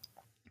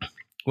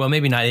 Well,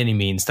 maybe not any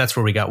means. That's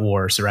where we got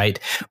wars, right?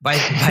 By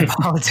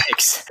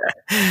politics.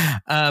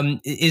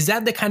 Is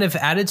that the kind of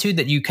attitude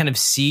that you kind of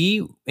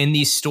see in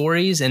these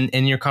stories and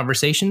in your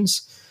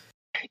conversations?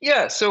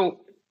 Yeah.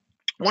 So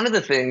one of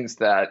the things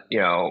that,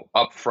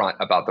 upfront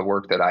about the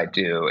work that I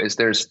do is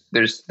there's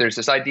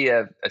this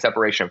idea of a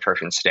separation of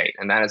church and state.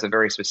 And that is a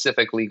very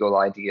specific legal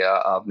idea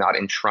of not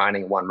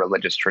enshrining one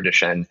religious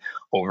tradition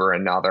over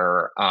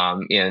another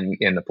in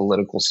the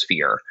political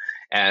sphere.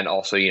 And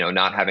also,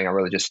 not having a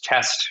religious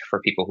test for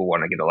people who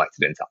want to get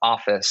elected into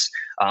office.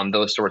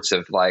 Those sorts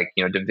of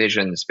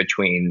divisions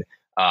between,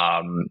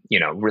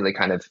 really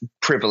kind of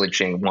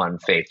privileging one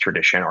faith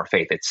tradition or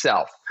faith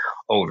itself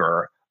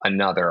over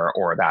another,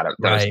 or that of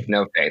those with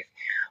no faith.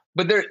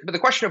 But the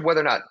question of whether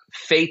or not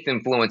faith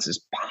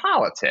influences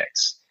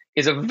politics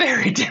is a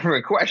very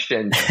different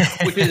question,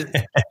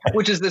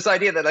 which is this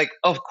idea that,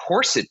 of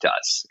course it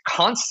does,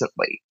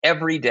 constantly,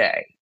 every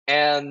day.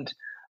 And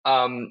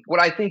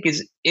what I think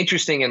is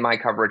interesting in my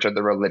coverage of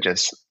the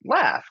religious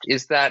left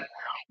is that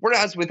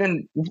whereas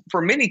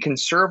for many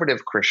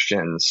conservative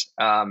Christians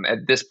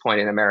at this point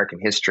in American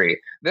history,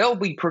 they'll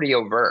be pretty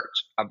overt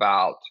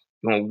about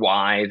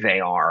why they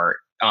are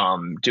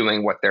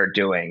doing what they're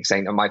doing,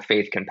 saying that my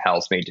faith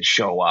compels me to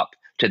show up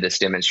to this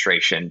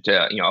demonstration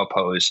to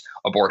oppose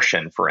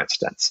abortion, for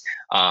instance.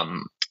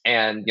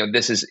 And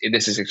this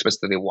is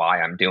explicitly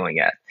why I'm doing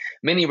it.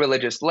 Many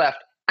religious left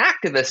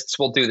activists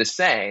will do the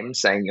same,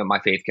 saying, my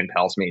faith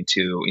compels me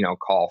to,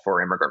 call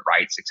for immigrant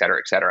rights, et cetera,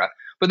 et cetera.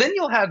 But then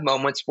you'll have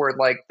moments where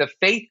the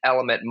faith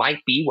element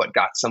might be what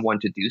got someone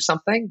to do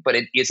something, but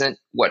it isn't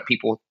what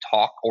people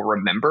talk or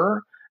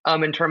remember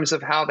in terms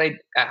of how they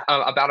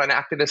about an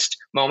activist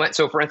moment.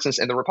 So, for instance,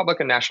 in the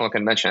Republican National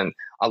Convention,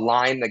 a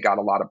line that got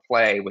a lot of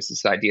play was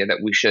this idea that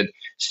we should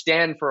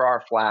stand for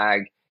our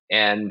flag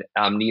and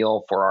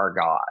kneel for our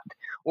God.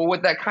 Well,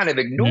 what that kind of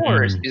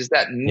ignores is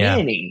that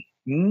many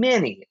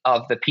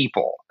of the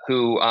people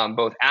who,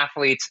 both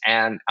athletes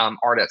and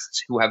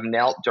artists who have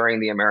knelt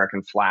during the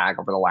American flag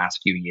over the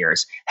last few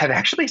years, have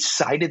actually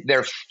cited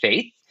their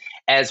faith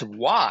as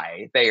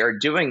why they are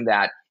doing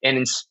that and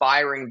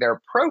inspiring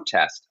their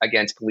protest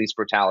against police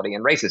brutality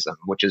and racism,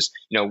 which is,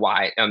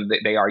 why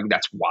they argue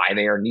that's why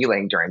they are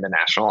kneeling during the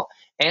national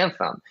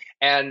anthem.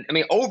 And I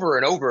mean, over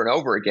and over and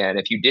over again,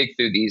 if you dig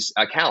through these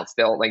accounts,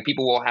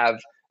 people will have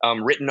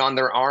written on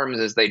their arms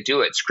as they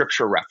do it,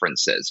 scripture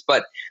references.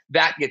 But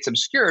that gets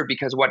obscured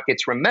because what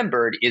gets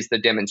remembered is the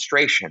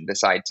demonstration,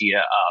 this idea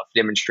of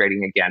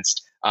demonstrating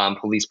against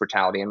police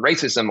brutality and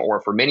racism,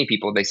 or for many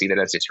people, they see that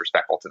as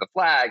disrespectful to the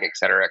flag, et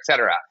cetera, et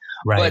cetera.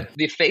 Right. But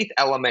the faith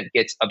element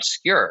gets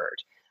obscured.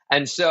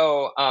 And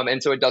so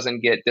it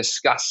doesn't get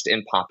discussed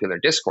in popular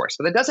discourse.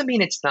 But that doesn't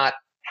mean it's not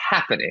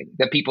happening,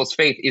 that people's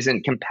faith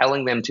isn't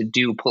compelling them to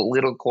do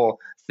political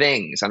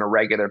things on a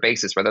regular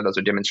basis, whether those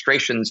are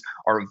demonstrations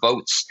or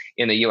votes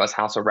in the U.S.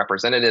 House of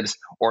Representatives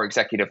or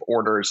executive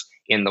orders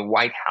in the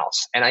White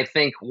House. And I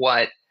think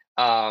what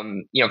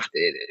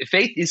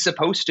faith is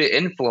supposed to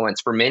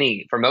influence for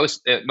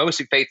most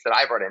faiths that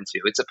I've run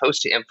into, it's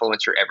supposed to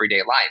influence your everyday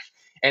life.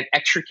 And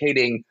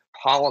extricating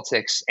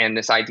politics and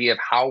this idea of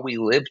how we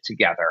live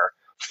together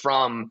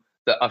from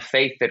a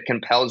faith that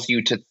compels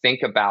you to think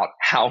about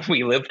how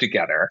we live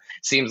together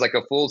seems like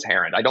a fool's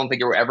errand. I don't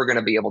think you're ever going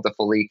to be able to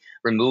fully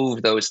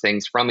remove those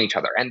things from each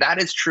other. And that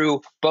is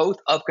true both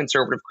of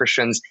conservative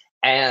Christians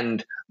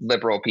and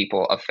liberal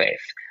people of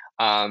faith.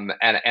 And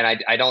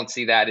I don't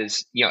see that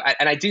as,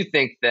 and I do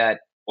think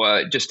that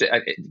just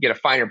to get a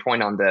finer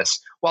point on this,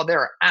 while there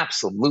are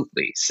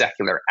absolutely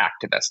secular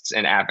activists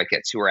and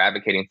advocates who are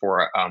advocating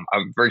for a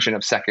version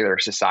of secular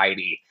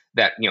society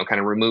that kind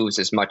of removes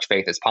as much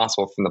faith as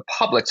possible from the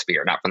public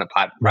sphere, not from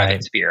the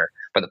private sphere,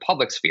 but the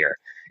public sphere.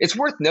 It's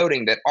worth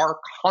noting that our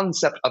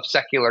concept of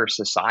secular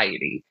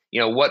society,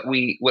 what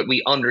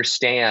we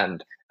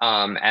understand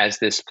as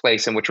this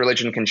place in which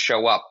religion can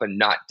show up but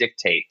not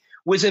dictate,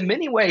 was in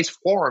many ways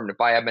formed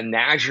by a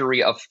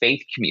menagerie of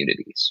faith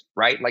communities,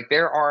 right? Like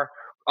there are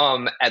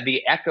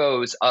the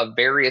echoes of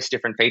various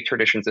different faith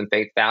traditions and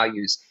faith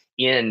values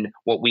in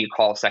what we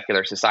call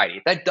secular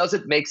society. That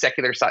doesn't make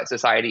secular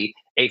society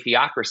a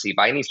theocracy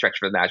by any stretch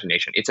of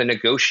imagination. It's a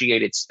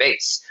negotiated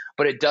space,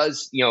 but it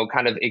does,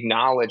 kind of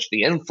acknowledge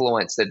the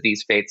influence that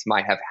these faiths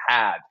might have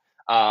had,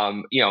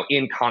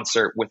 in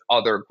concert with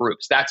other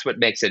groups. That's what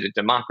makes it a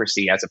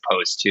democracy as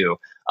opposed to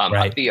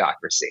a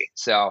theocracy.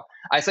 So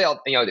I say,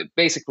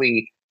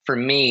 basically for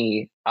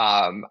me,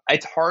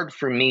 it's hard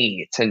for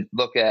me to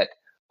look at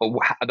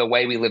the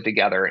way we live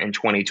together in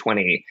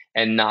 2020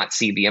 and not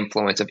see the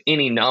influence of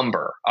any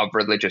number of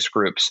religious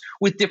groups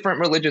with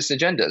different religious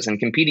agendas and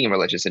competing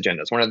religious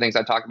agendas. One of the things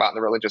I talk about in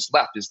the religious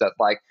left is that,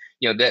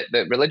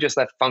 the religious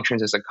left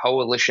functions as a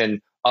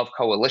coalition of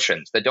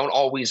coalitions that don't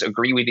always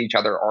agree with each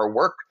other or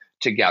work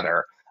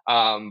together.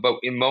 But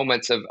in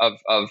moments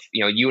of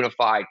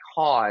unified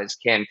cause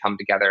can come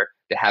together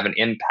to have an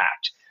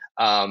impact.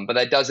 But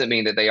that doesn't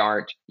mean that they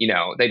aren't,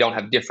 they don't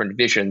have different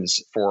visions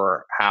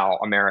for how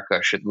America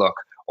should look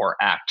or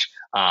act.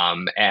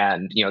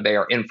 And they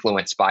are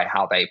influenced by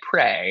how they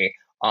pray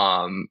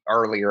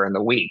earlier in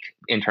the week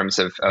in terms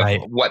of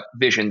what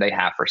vision they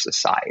have for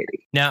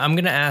society. Now, I'm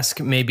going to ask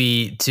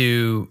maybe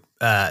to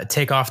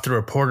take off the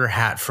reporter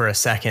hat for a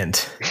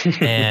second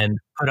and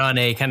put on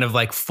a kind of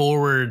like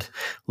forward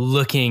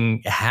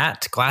looking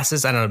hat,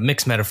 glasses. I don't know,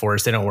 mixed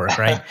metaphors. They don't work,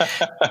 right?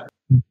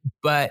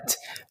 But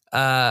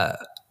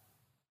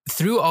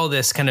through all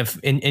this kind of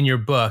in your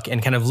book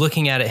and kind of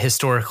looking at it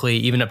historically,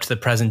 even up to the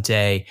present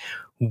day,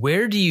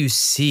 where do you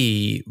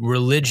see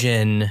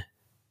religion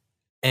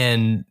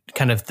and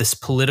kind of this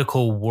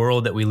political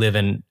world that we live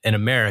in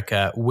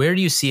America? Where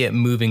do you see it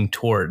moving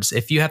towards?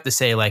 If you have to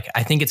say,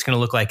 I think it's going to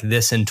look like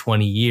this in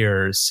 20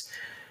 years,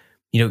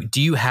 do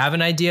you have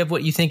an idea of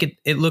what you think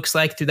it looks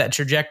like through that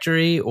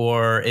trajectory?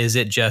 Or is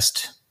it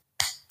just,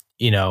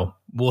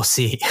 we'll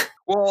see?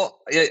 Well,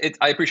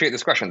 I appreciate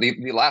this question.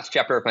 The last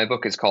chapter of my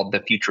book is called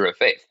The Future of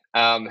Faith.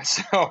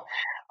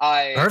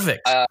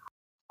 Perfect.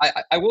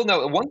 I will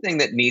note one thing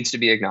that needs to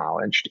be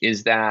acknowledged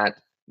is that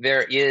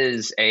there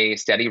is a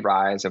steady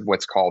rise of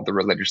what's called the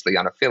religiously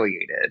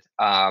unaffiliated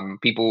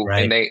people.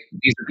 Right. And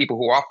these are people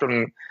who are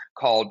often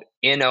called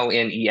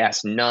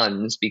NONES,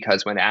 nuns,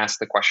 because when asked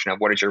the question of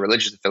what is your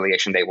religious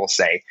affiliation, they will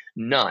say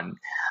none.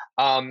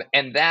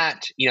 And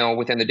that,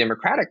 within the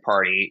Democratic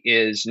Party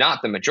is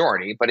not the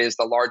majority, but is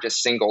the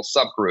largest single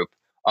subgroup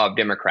of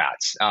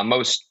Democrats.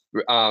 Most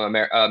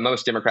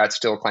Democrats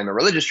still claim a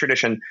religious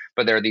tradition,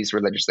 but there are these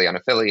religiously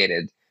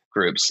unaffiliated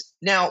groups.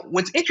 Now,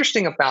 what's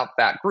interesting about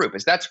that group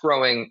is that's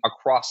growing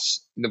across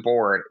the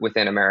board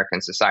within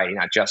American society,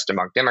 not just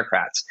among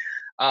Democrats,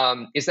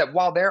 is that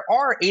while there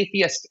are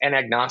atheists and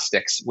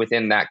agnostics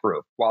within that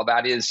group, while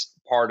that is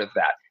part of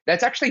that,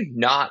 that's actually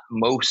not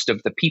most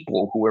of the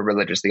people who are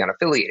religiously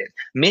unaffiliated.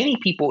 Many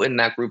people in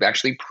that group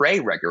actually pray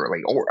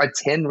regularly or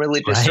attend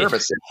religious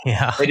services.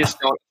 Yeah. They just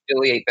don't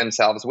affiliate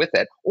themselves with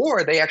it.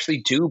 Or they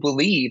actually do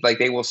believe,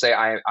 they will say,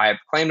 I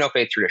claim no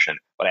faith tradition,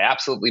 but I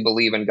absolutely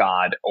believe in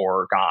God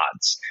or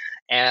gods.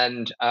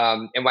 And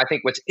I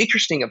think what's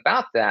interesting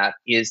about that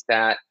is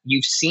that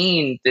you've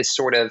seen this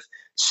sort of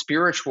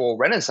spiritual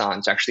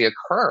renaissance actually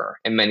occur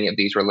in many of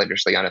these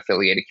religiously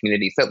unaffiliated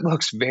communities that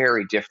looks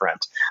very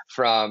different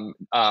from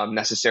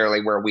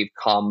necessarily where we've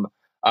come,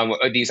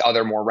 these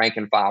other more rank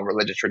and file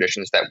religious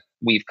traditions that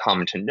we've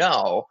come to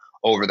know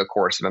over the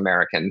course of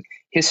American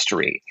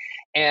history.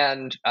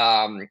 And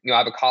I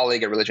have a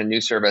colleague at Religion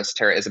News Service,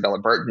 Tara Isabella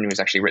Burton, who's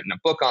actually written a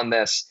book on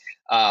this,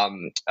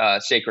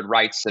 Sacred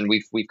Rights, and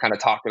we've kind of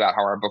talked about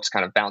how our books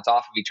kind of bounce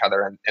off of each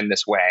other in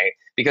this way,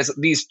 because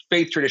these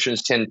faith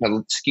traditions tend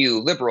to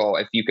skew liberal,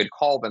 if you could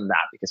call them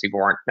that, because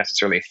people aren't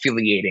necessarily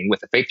affiliating with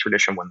the faith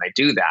tradition when they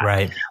do that.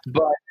 Right.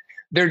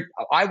 But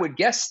I would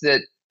guess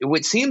that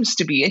what seems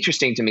to be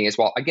interesting to me is,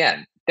 well,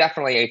 again,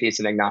 definitely atheists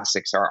and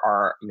agnostics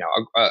are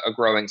a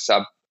growing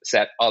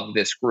subset of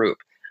this group.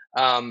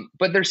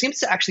 But there seems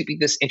to actually be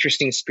this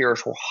interesting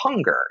spiritual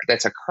hunger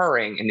that's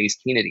occurring in these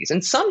communities.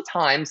 And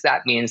sometimes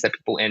that means that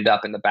people end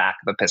up in the back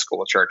of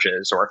Episcopal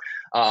churches or,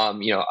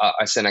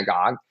 a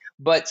synagogue.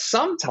 But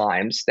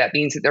sometimes that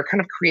means that they're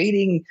kind of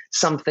creating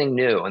something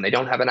new and they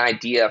don't have an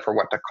idea for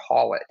what to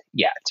call it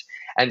yet.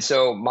 And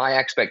so my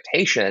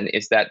expectation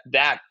is that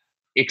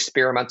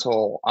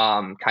experimental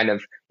kind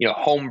of,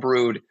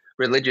 homebrewed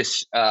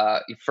religious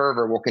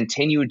fervor will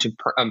continue to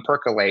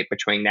percolate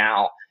between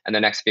now and the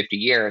next 50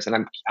 years.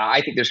 And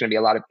I think there's going to be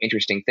a lot of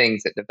interesting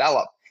things that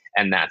develop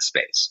in that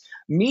space.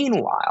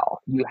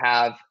 Meanwhile, you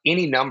have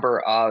any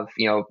number of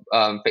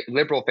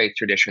liberal faith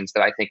traditions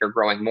that I think are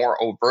growing more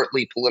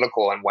overtly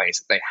political in ways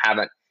that they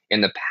haven't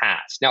in the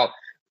past. Now,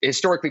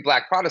 historically,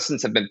 Black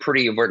Protestants have been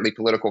pretty overtly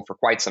political for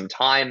quite some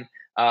time.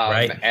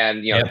 Right. And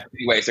in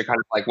many ways, they're kind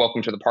of like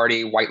welcome to the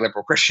party, white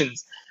liberal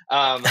Christians.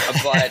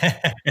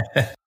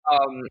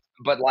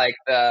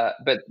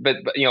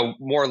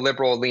 More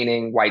liberal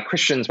leaning white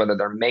Christians, whether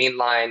they're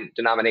mainline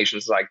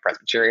denominations like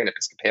Presbyterian,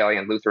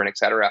 Episcopalian, Lutheran, et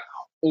cetera,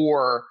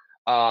 or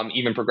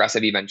even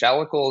progressive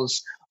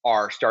evangelicals,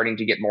 are starting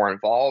to get more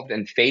involved,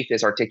 and faith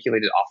is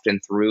articulated often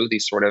through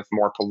these sort of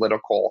more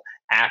political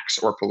acts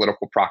or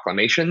political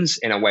proclamations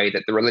in a way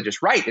that the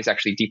religious right is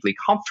actually deeply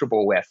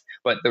comfortable with,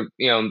 but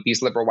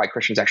these liberal white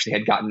Christians actually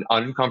had gotten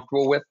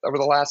uncomfortable with over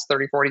the last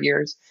 30, 40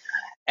 years.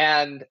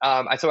 And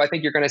so I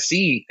think you're going to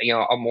see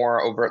a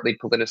more overtly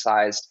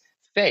politicized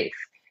faith.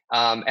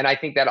 And I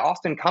think that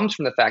often comes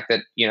from the fact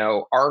that,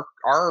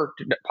 our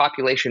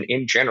population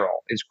in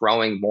general is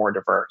growing more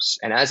diverse.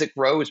 And as it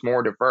grows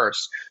more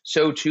diverse,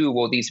 so too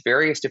will these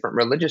various different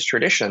religious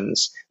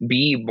traditions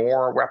be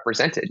more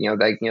represented.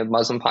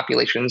 Muslim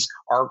populations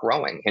are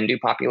growing, Hindu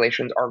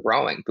populations are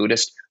growing,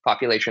 Buddhist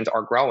populations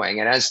are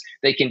growing. And as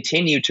they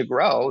continue to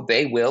grow,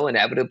 they will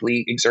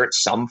inevitably exert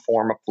some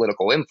form of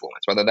political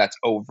influence, whether that's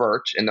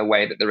overt in the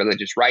way that the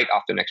religious right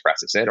often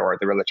expresses it, or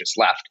the religious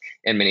left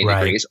in many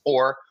degrees,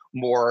 or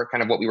more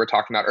kind of what we were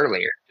talking about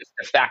earlier, just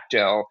de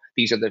facto,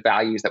 these are the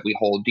values that we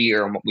hold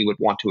dear and what we would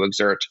want to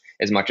exert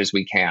as much as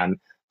we can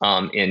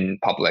in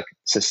public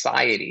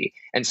society.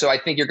 And so I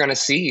think you're going to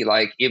see,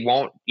 it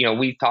won't,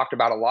 we've talked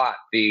about a lot,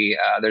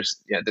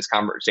 there's this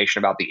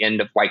conversation about the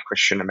end of white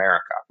Christian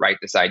America, right?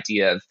 This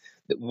idea of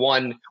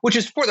one, which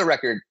is, for the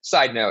record,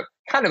 side note,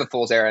 kind of a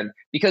fool's errand,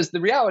 because the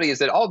reality is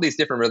that all these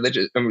different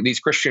these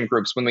Christian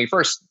groups, when we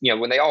first,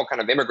 when they all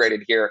kind of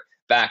immigrated here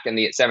back in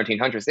the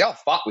 1700s, they all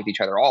fought with each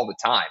other all the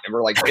time and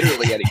were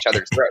literally at each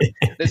other's throats.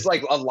 This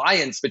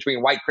alliance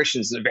between white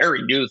Christians is a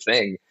very new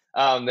thing.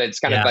 That's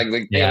kind of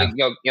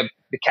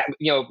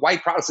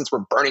white Protestants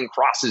were burning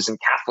crosses in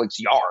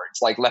Catholics'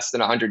 yards less than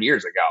 100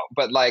 years ago.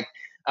 But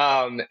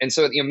and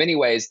so in many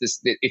ways,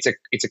 it's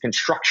a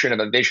construction of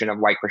a vision of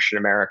white Christian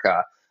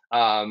America.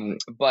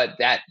 But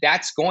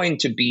that's going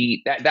to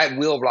be that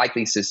will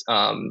likely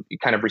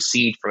kind of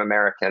recede from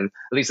American.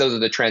 At least those are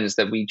the trends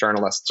that we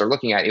journalists are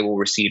looking at. It will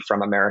recede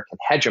from American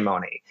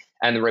hegemony,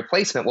 and the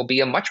replacement will be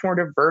a much more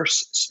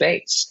diverse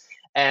space.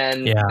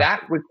 And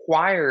that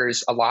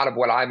requires a lot of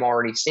what I'm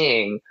already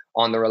seeing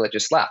on the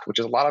religious left, which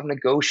is a lot of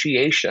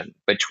negotiation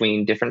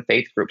between different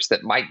faith groups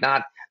that might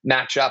not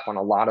match up on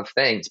a lot of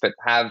things, but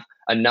have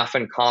enough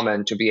in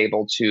common to be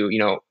able to,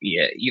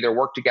 either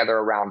work together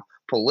around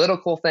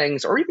political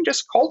things or even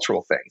just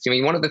cultural things. I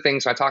mean, one of the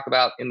things I talk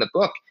about in the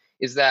book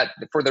is that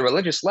for the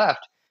religious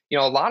left, a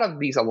lot of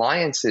these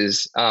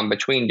alliances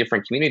between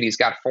different communities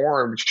got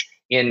forged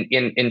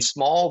in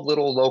small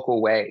little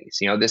local ways.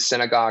 This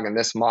synagogue and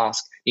this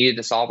mosque needed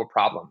to solve a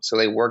problem, so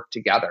they worked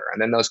together.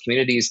 And then those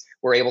communities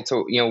were able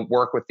to,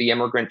 work with the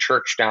immigrant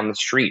church down the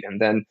street. And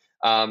then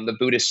the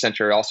Buddhist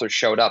center also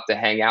showed up to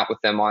hang out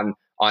with them on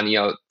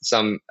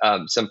some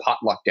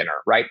potluck dinner,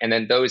 right? And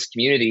then those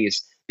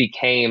communities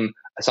became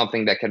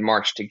something that could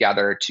march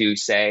together to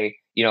say,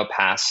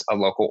 pass a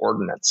local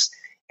ordinance.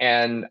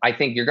 And I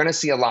think you're going to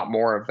see a lot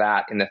more of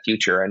that in the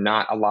future, and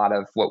not a lot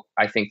of what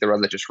I think the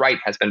religious right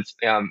has been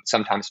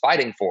sometimes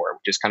fighting for,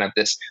 which is kind of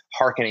this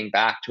hearkening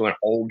back to an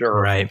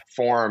older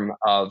form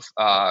of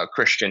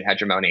Christian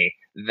hegemony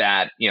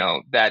that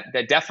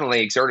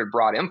definitely exerted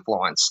broad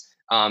influence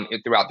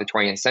throughout the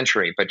 20th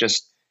century, but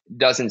just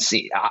doesn't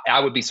see. I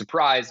would be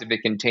surprised if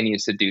it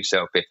continues to do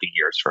so 50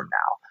 years from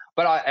now.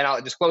 But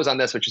I'll just close on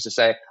this, which is to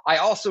say, I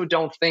also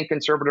don't think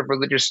conservative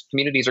religious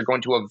communities are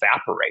going to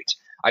evaporate.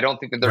 I don't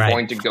think that they're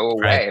going to go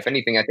away. Right. If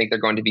anything, I think they're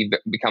going to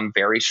become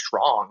very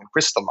strong and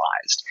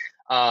crystallized.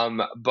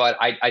 But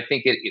I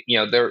think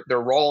their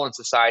role in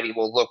society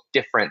will look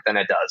different than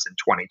it does in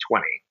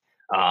 2020.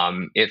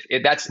 If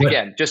that's,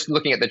 again, just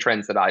looking at the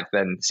trends that I've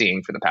been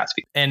seeing for the past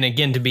few. And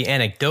again, to be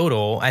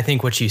anecdotal, I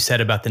think what you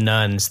said about the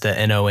nuns, the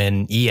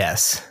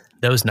NONES,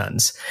 those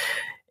nuns,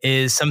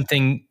 is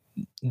something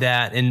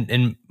that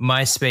in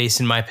my space,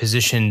 in my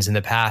positions in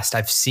the past,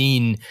 I've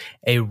seen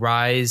a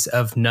rise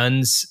of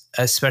nuns,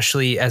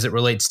 especially as it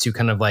relates to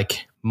kind of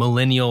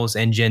millennials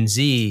and Gen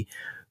Z,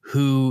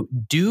 who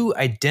do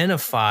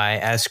identify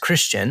as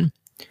Christian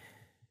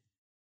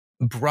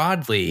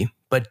broadly,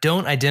 but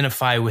don't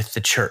identify with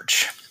the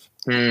church.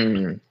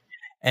 And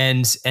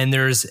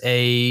there's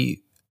a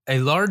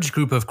large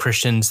group of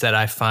Christians that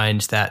I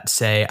find that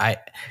say,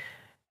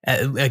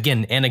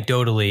 again,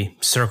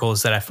 anecdotally,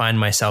 circles that I find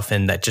myself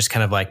in that just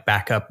kind of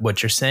back up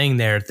what you're saying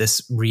there,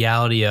 this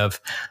reality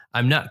of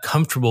I'm not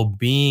comfortable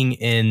being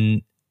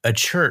in a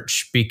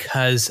church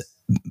because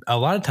a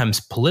lot of times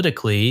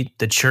politically,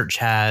 the church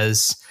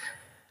has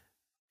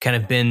kind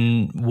of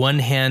been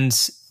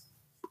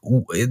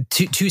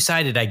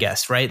two-sided, I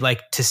guess, right?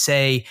 To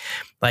say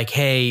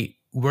hey,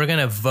 we're going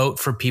to vote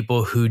for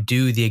people who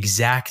do the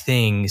exact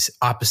things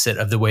opposite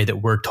of the way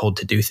that we're told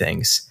to do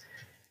things.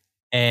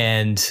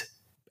 And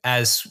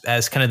as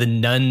kind of the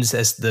nuns,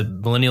 as the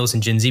millennials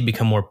and Gen Z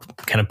become more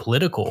kind of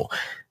political,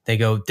 they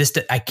go,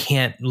 I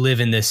can't live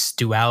in this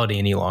duality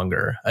any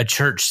longer. A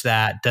church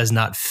that does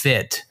not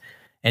fit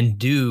and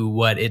do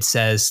what it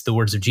says the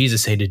words of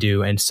Jesus say to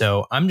do. And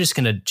so I'm just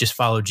going to just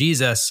follow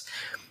Jesus.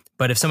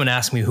 But if someone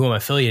asks me who I'm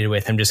affiliated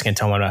with, I'm just going to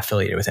tell them I'm not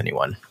affiliated with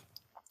anyone.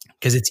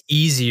 Because it's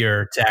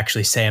easier to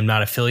actually say I'm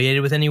not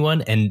affiliated with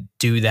anyone and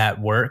do that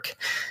work,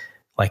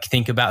 like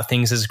think about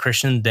things as a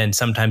Christian, than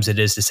sometimes it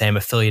is to say I'm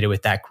affiliated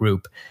with that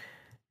group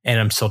and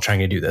I'm still trying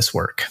to do this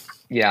work.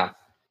 Yeah.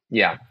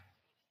 Yeah.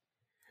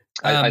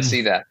 I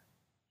see that.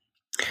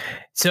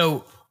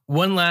 So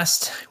one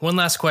last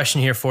question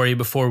here for you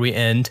before we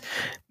end.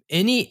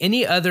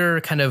 Any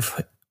other kind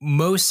of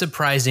most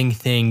surprising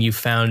thing you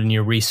found in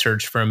your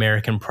research for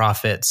American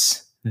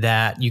prophets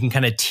that you can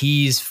kind of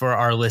tease for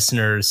our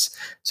listeners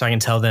so I can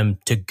tell them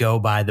to go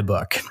buy the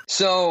book?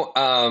 So,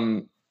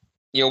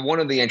 one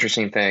of the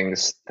interesting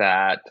things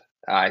that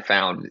I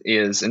found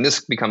is, and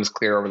this becomes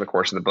clear over the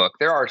course of the book,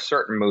 there are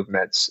certain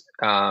movements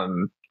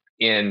on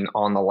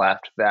the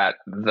left that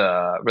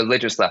the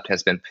religious left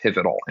has been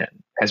pivotal in,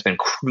 has been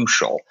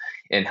crucial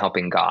in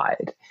helping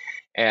guide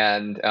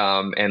and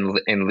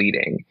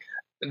leading.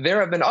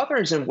 There have been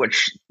others in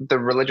which the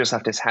religious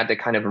left has had to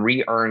kind of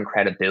re-earn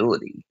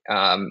credibility,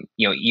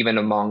 even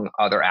among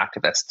other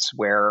activists,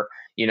 where,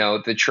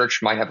 the church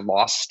might have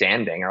lost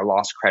standing or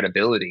lost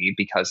credibility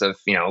because of,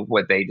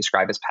 what they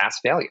describe as past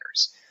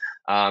failures.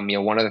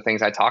 One of the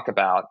things I talk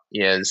about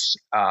is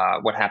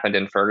what happened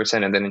in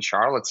Ferguson and then in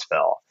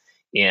Charlottesville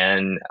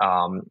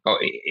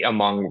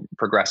among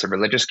progressive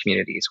religious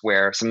communities,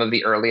 where some of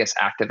the earliest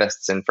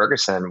activists in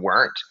Ferguson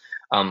weren't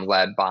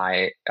led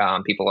by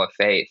people of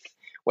faith.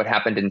 What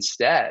happened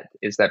instead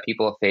is that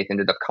people of faith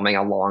ended up coming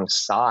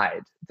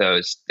alongside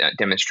those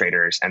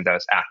demonstrators and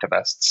those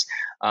activists,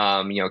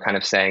 kind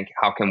of saying,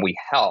 how can we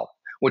help?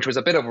 Which was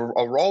a bit of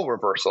a role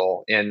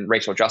reversal in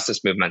racial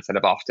justice movements that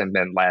have often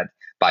been led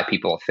by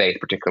people of faith,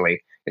 particularly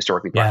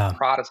historically black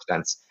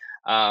Protestants.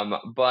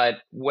 But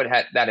what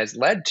that has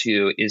led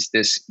to is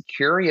this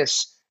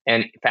curious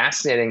and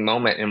fascinating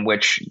moment in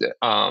which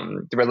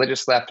the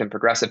religious left and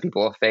progressive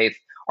people of faith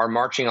are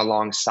marching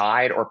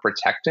alongside or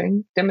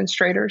protecting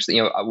demonstrators.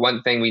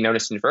 One thing we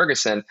noticed in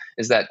Ferguson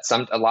is that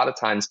a lot of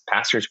times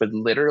pastors would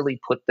literally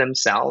put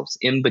themselves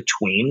in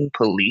between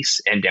police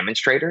and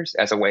demonstrators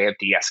as a way of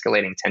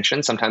de-escalating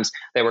tension. Sometimes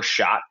they were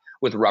shot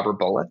with rubber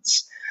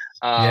bullets.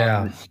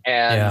 And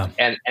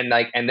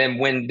then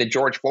when the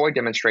George Floyd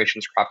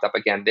demonstrations cropped up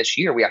again this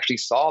year, we actually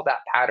saw that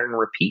pattern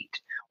repeat,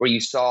 where you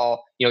saw,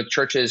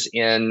 churches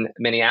in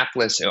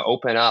Minneapolis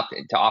open up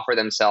to offer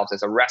themselves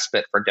as a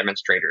respite for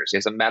demonstrators,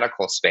 as a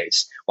medical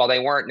space. While they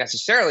weren't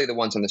necessarily the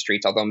ones on the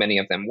streets, although many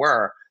of them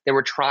were, they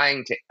were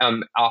trying to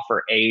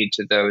offer aid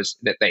to those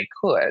that they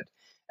could.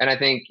 And I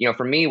think,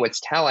 for me, what's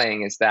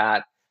telling is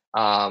that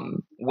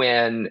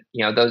when,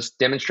 those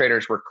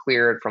demonstrators were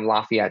cleared from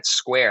Lafayette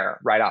Square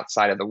right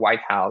outside of the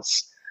White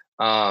House,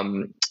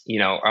 in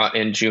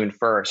June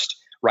 1st,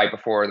 right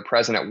before the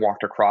president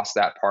walked across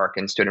that park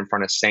and stood in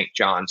front of St.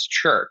 John's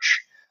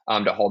Church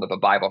to hold up a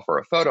Bible for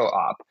a photo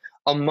op.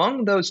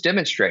 Among those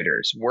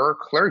demonstrators were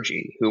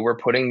clergy who were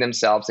putting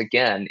themselves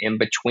again in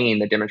between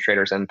the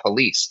demonstrators and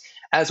police,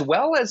 as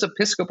well as at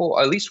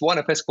least one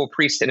Episcopal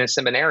priest and a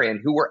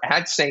seminarian who were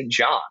at St.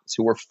 John's,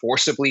 who were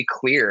forcibly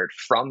cleared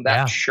from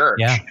that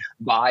church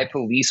by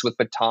police with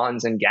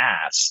batons and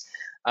gas,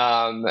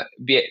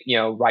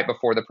 right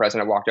before the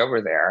president walked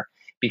over there.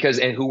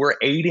 And who were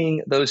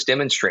aiding those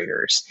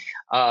demonstrators.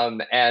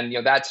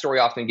 That story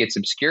often gets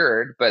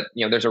obscured, but,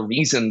 there's a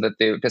reason that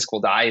the Episcopal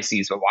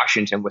Diocese of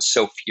Washington was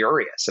so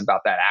furious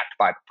about that act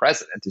by the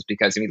president, is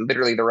because,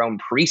 literally their own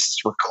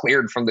priests were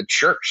cleared from the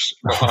church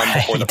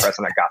before the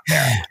president got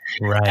there.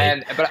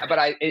 Right. But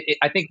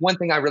I think one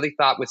thing I really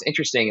thought was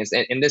interesting is,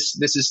 and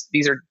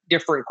these are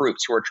different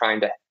groups who are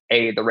trying to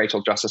aid the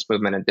racial justice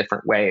movement in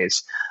different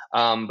ways.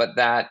 But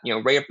that,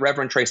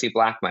 Reverend Tracy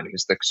Blackman,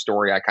 who's the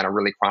story I kind of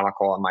really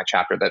chronicle in my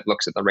chapter that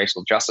looks at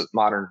the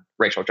modern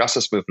racial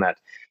justice movement,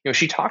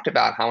 she talked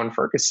about how in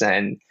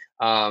Ferguson,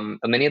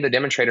 many of the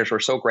demonstrators were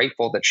so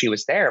grateful that she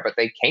was there, but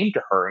they came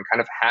to her and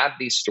kind of had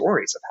these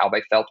stories of how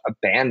they felt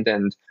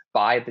abandoned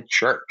by the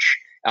church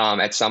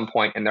at some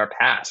point in their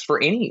past for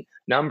any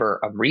number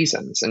of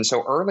reasons. And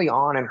so early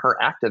on in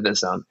her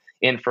activism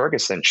in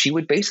Ferguson, she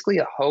would basically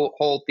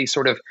hold these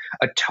sort of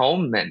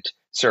atonement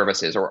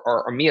services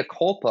or mea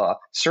culpa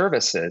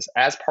services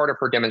as part of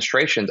her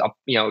demonstrations of,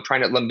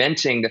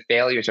 lamenting the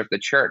failures of the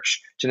church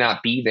to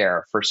not be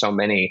there for so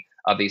many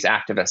of these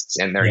activists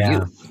in their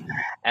youth.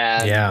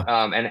 And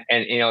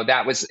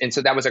that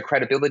was a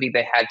credibility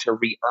they had to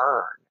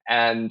re-earn.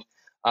 And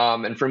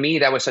for me,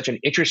 that was such an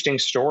interesting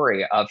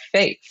story of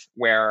faith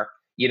where,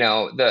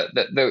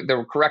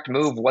 the correct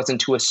move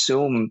wasn't to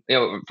assume,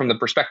 from the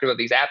perspective of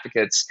these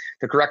advocates,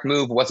 the correct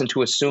move wasn't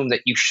to assume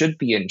that you should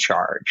be in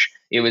charge.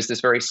 It was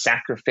this very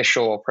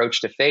sacrificial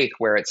approach to faith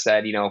where it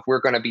said, if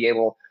we're going to be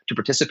able to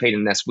participate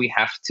in this, we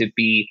have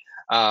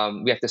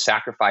to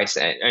sacrifice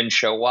and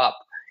show up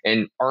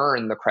and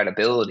earn the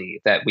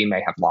credibility that we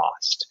may have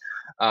lost.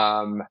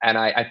 And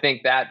I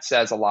think that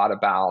says a lot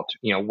about,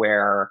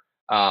 where,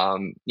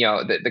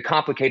 the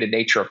complicated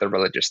nature of the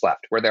religious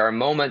left, where there are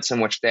moments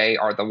in which they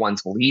are the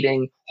ones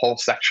leading whole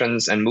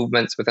sections and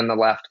movements within the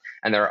left.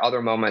 And there are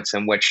other moments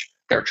in which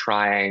they're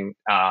trying,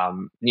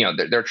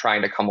 they're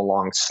trying to come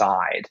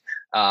alongside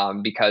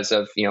because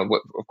of,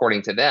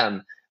 according to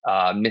them,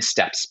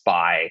 missteps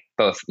by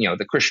both,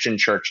 the Christian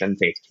church and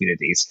faith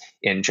communities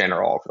in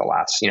general over the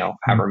last,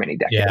 however many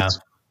decades.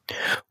 Yeah.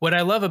 What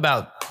I love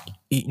about,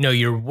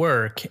 your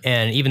work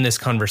and even this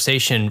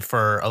conversation,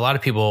 for a lot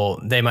of people,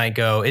 they might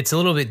go, it's a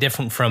little bit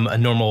different from a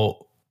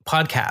normal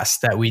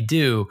podcast that we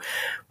do,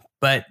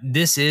 but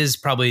this is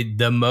probably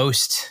the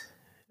most,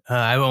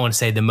 I don't want to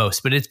say the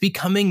most, but it's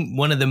becoming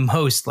one of the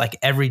most like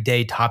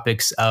everyday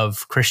topics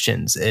of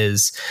Christians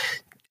is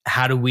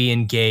how do we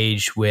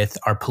engage with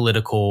our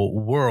political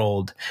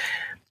world?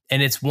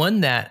 And it's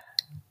one that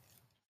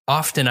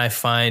often I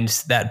find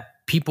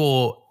that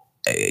people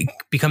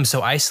become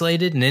so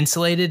isolated and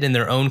insulated in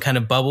their own kind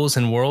of bubbles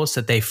and worlds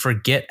that they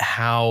forget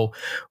how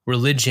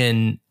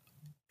religion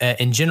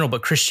in general,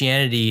 but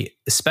Christianity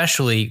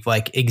especially,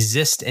 like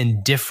exist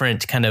in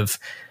different kind of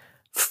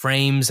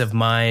frames of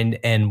mind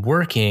and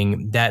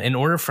working, that in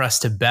order for us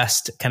to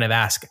best kind of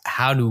ask,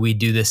 how do we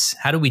do this?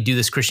 How do we do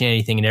this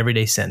Christianity thing in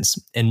everyday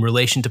sense in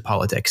relation to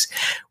politics?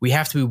 We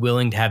have to be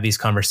willing to have these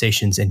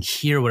conversations and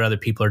hear what other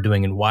people are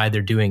doing and why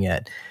they're doing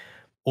it.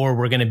 Or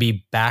we're going to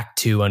be back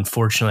to,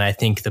 unfortunately, I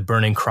think, the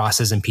burning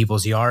crosses in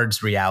people's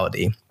yards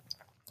reality.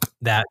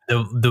 That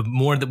the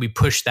more that we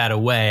push that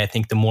away, I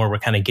think the more we're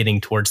kind of getting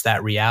towards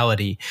that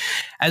reality,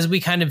 as we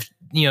kind of,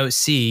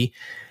 see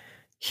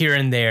here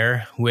and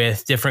there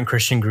with different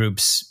Christian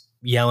groups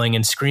yelling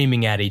and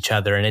screaming at each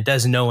other, and it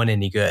does no one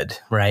any good,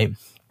 right?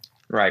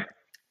 Right.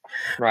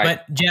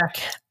 But Jack,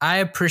 I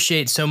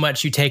appreciate so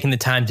much you taking the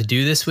time to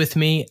do this with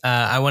me.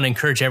 I want to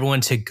encourage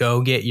everyone to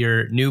go get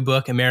your new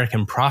book,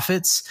 American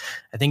Prophets.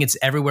 I think it's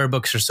everywhere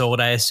books are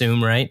sold, I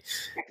assume, right?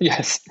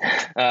 Yes.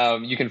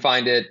 You can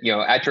find it,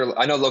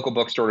 I know local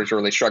bookstores are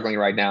really struggling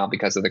right now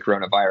because of the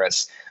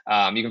coronavirus.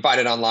 You can find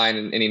it online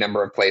in any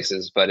number of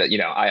places, but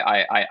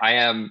I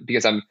am,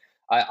 because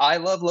I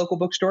love local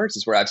bookstores.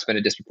 It's where I've spent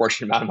a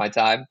disproportionate amount of my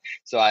time.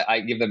 So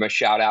I give them a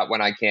shout out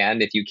when I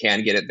can. If you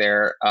can get it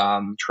there,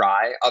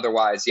 try.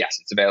 Otherwise, yes,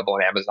 it's available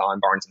on Amazon,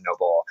 Barnes &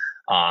 Noble,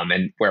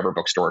 and wherever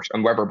books are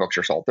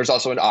sold. There's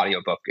also an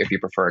audiobook if you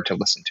prefer to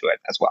listen to it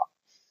as well.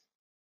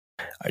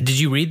 Did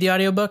you read the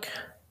audiobook?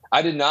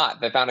 I did not.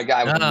 They found a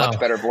guy with a much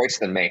better voice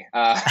than me.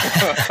 Kyle.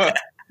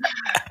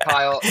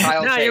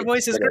 No, your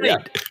voice is great.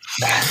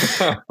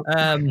 Yeah.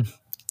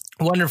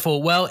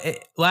 Wonderful. Well,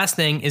 last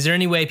thing, is there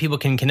any way people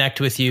can connect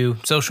with you,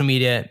 social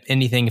media,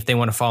 anything, if they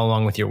want to follow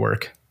along with your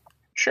work?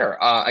 Sure.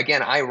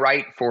 Again, I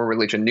write for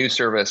Religion News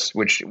Service,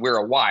 which we're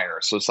a wire.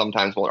 So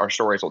sometimes our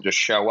stories will just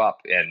show up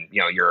in,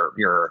 your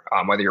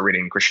whether you're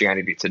reading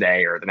Christianity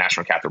Today or the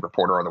National Catholic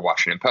Reporter or the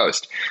Washington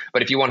Post.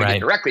 But if you want to get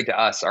directly to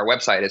us, our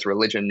website is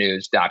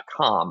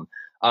religionnews.com.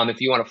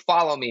 If you want to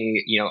follow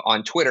me,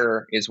 on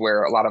Twitter is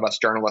where a lot of us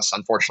journalists,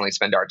 unfortunately,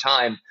 spend our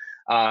time.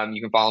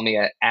 You can follow me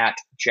at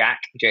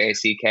Jack,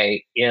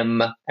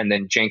 J-A-C-K-M, and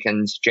then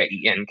Jenkins,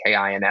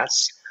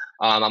 Jenkins.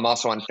 I'm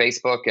also on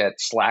Facebook at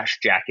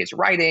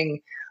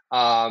 /JackIsWriting.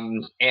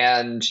 Again,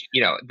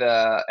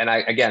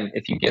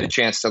 if you get a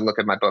chance to look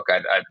at my book,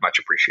 I'd much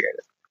appreciate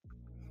it.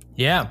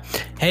 Yeah.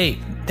 Hey,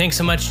 thanks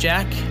so much,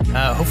 Jack.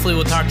 Hopefully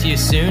we'll talk to you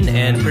soon,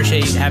 and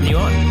appreciate having you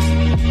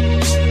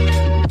on.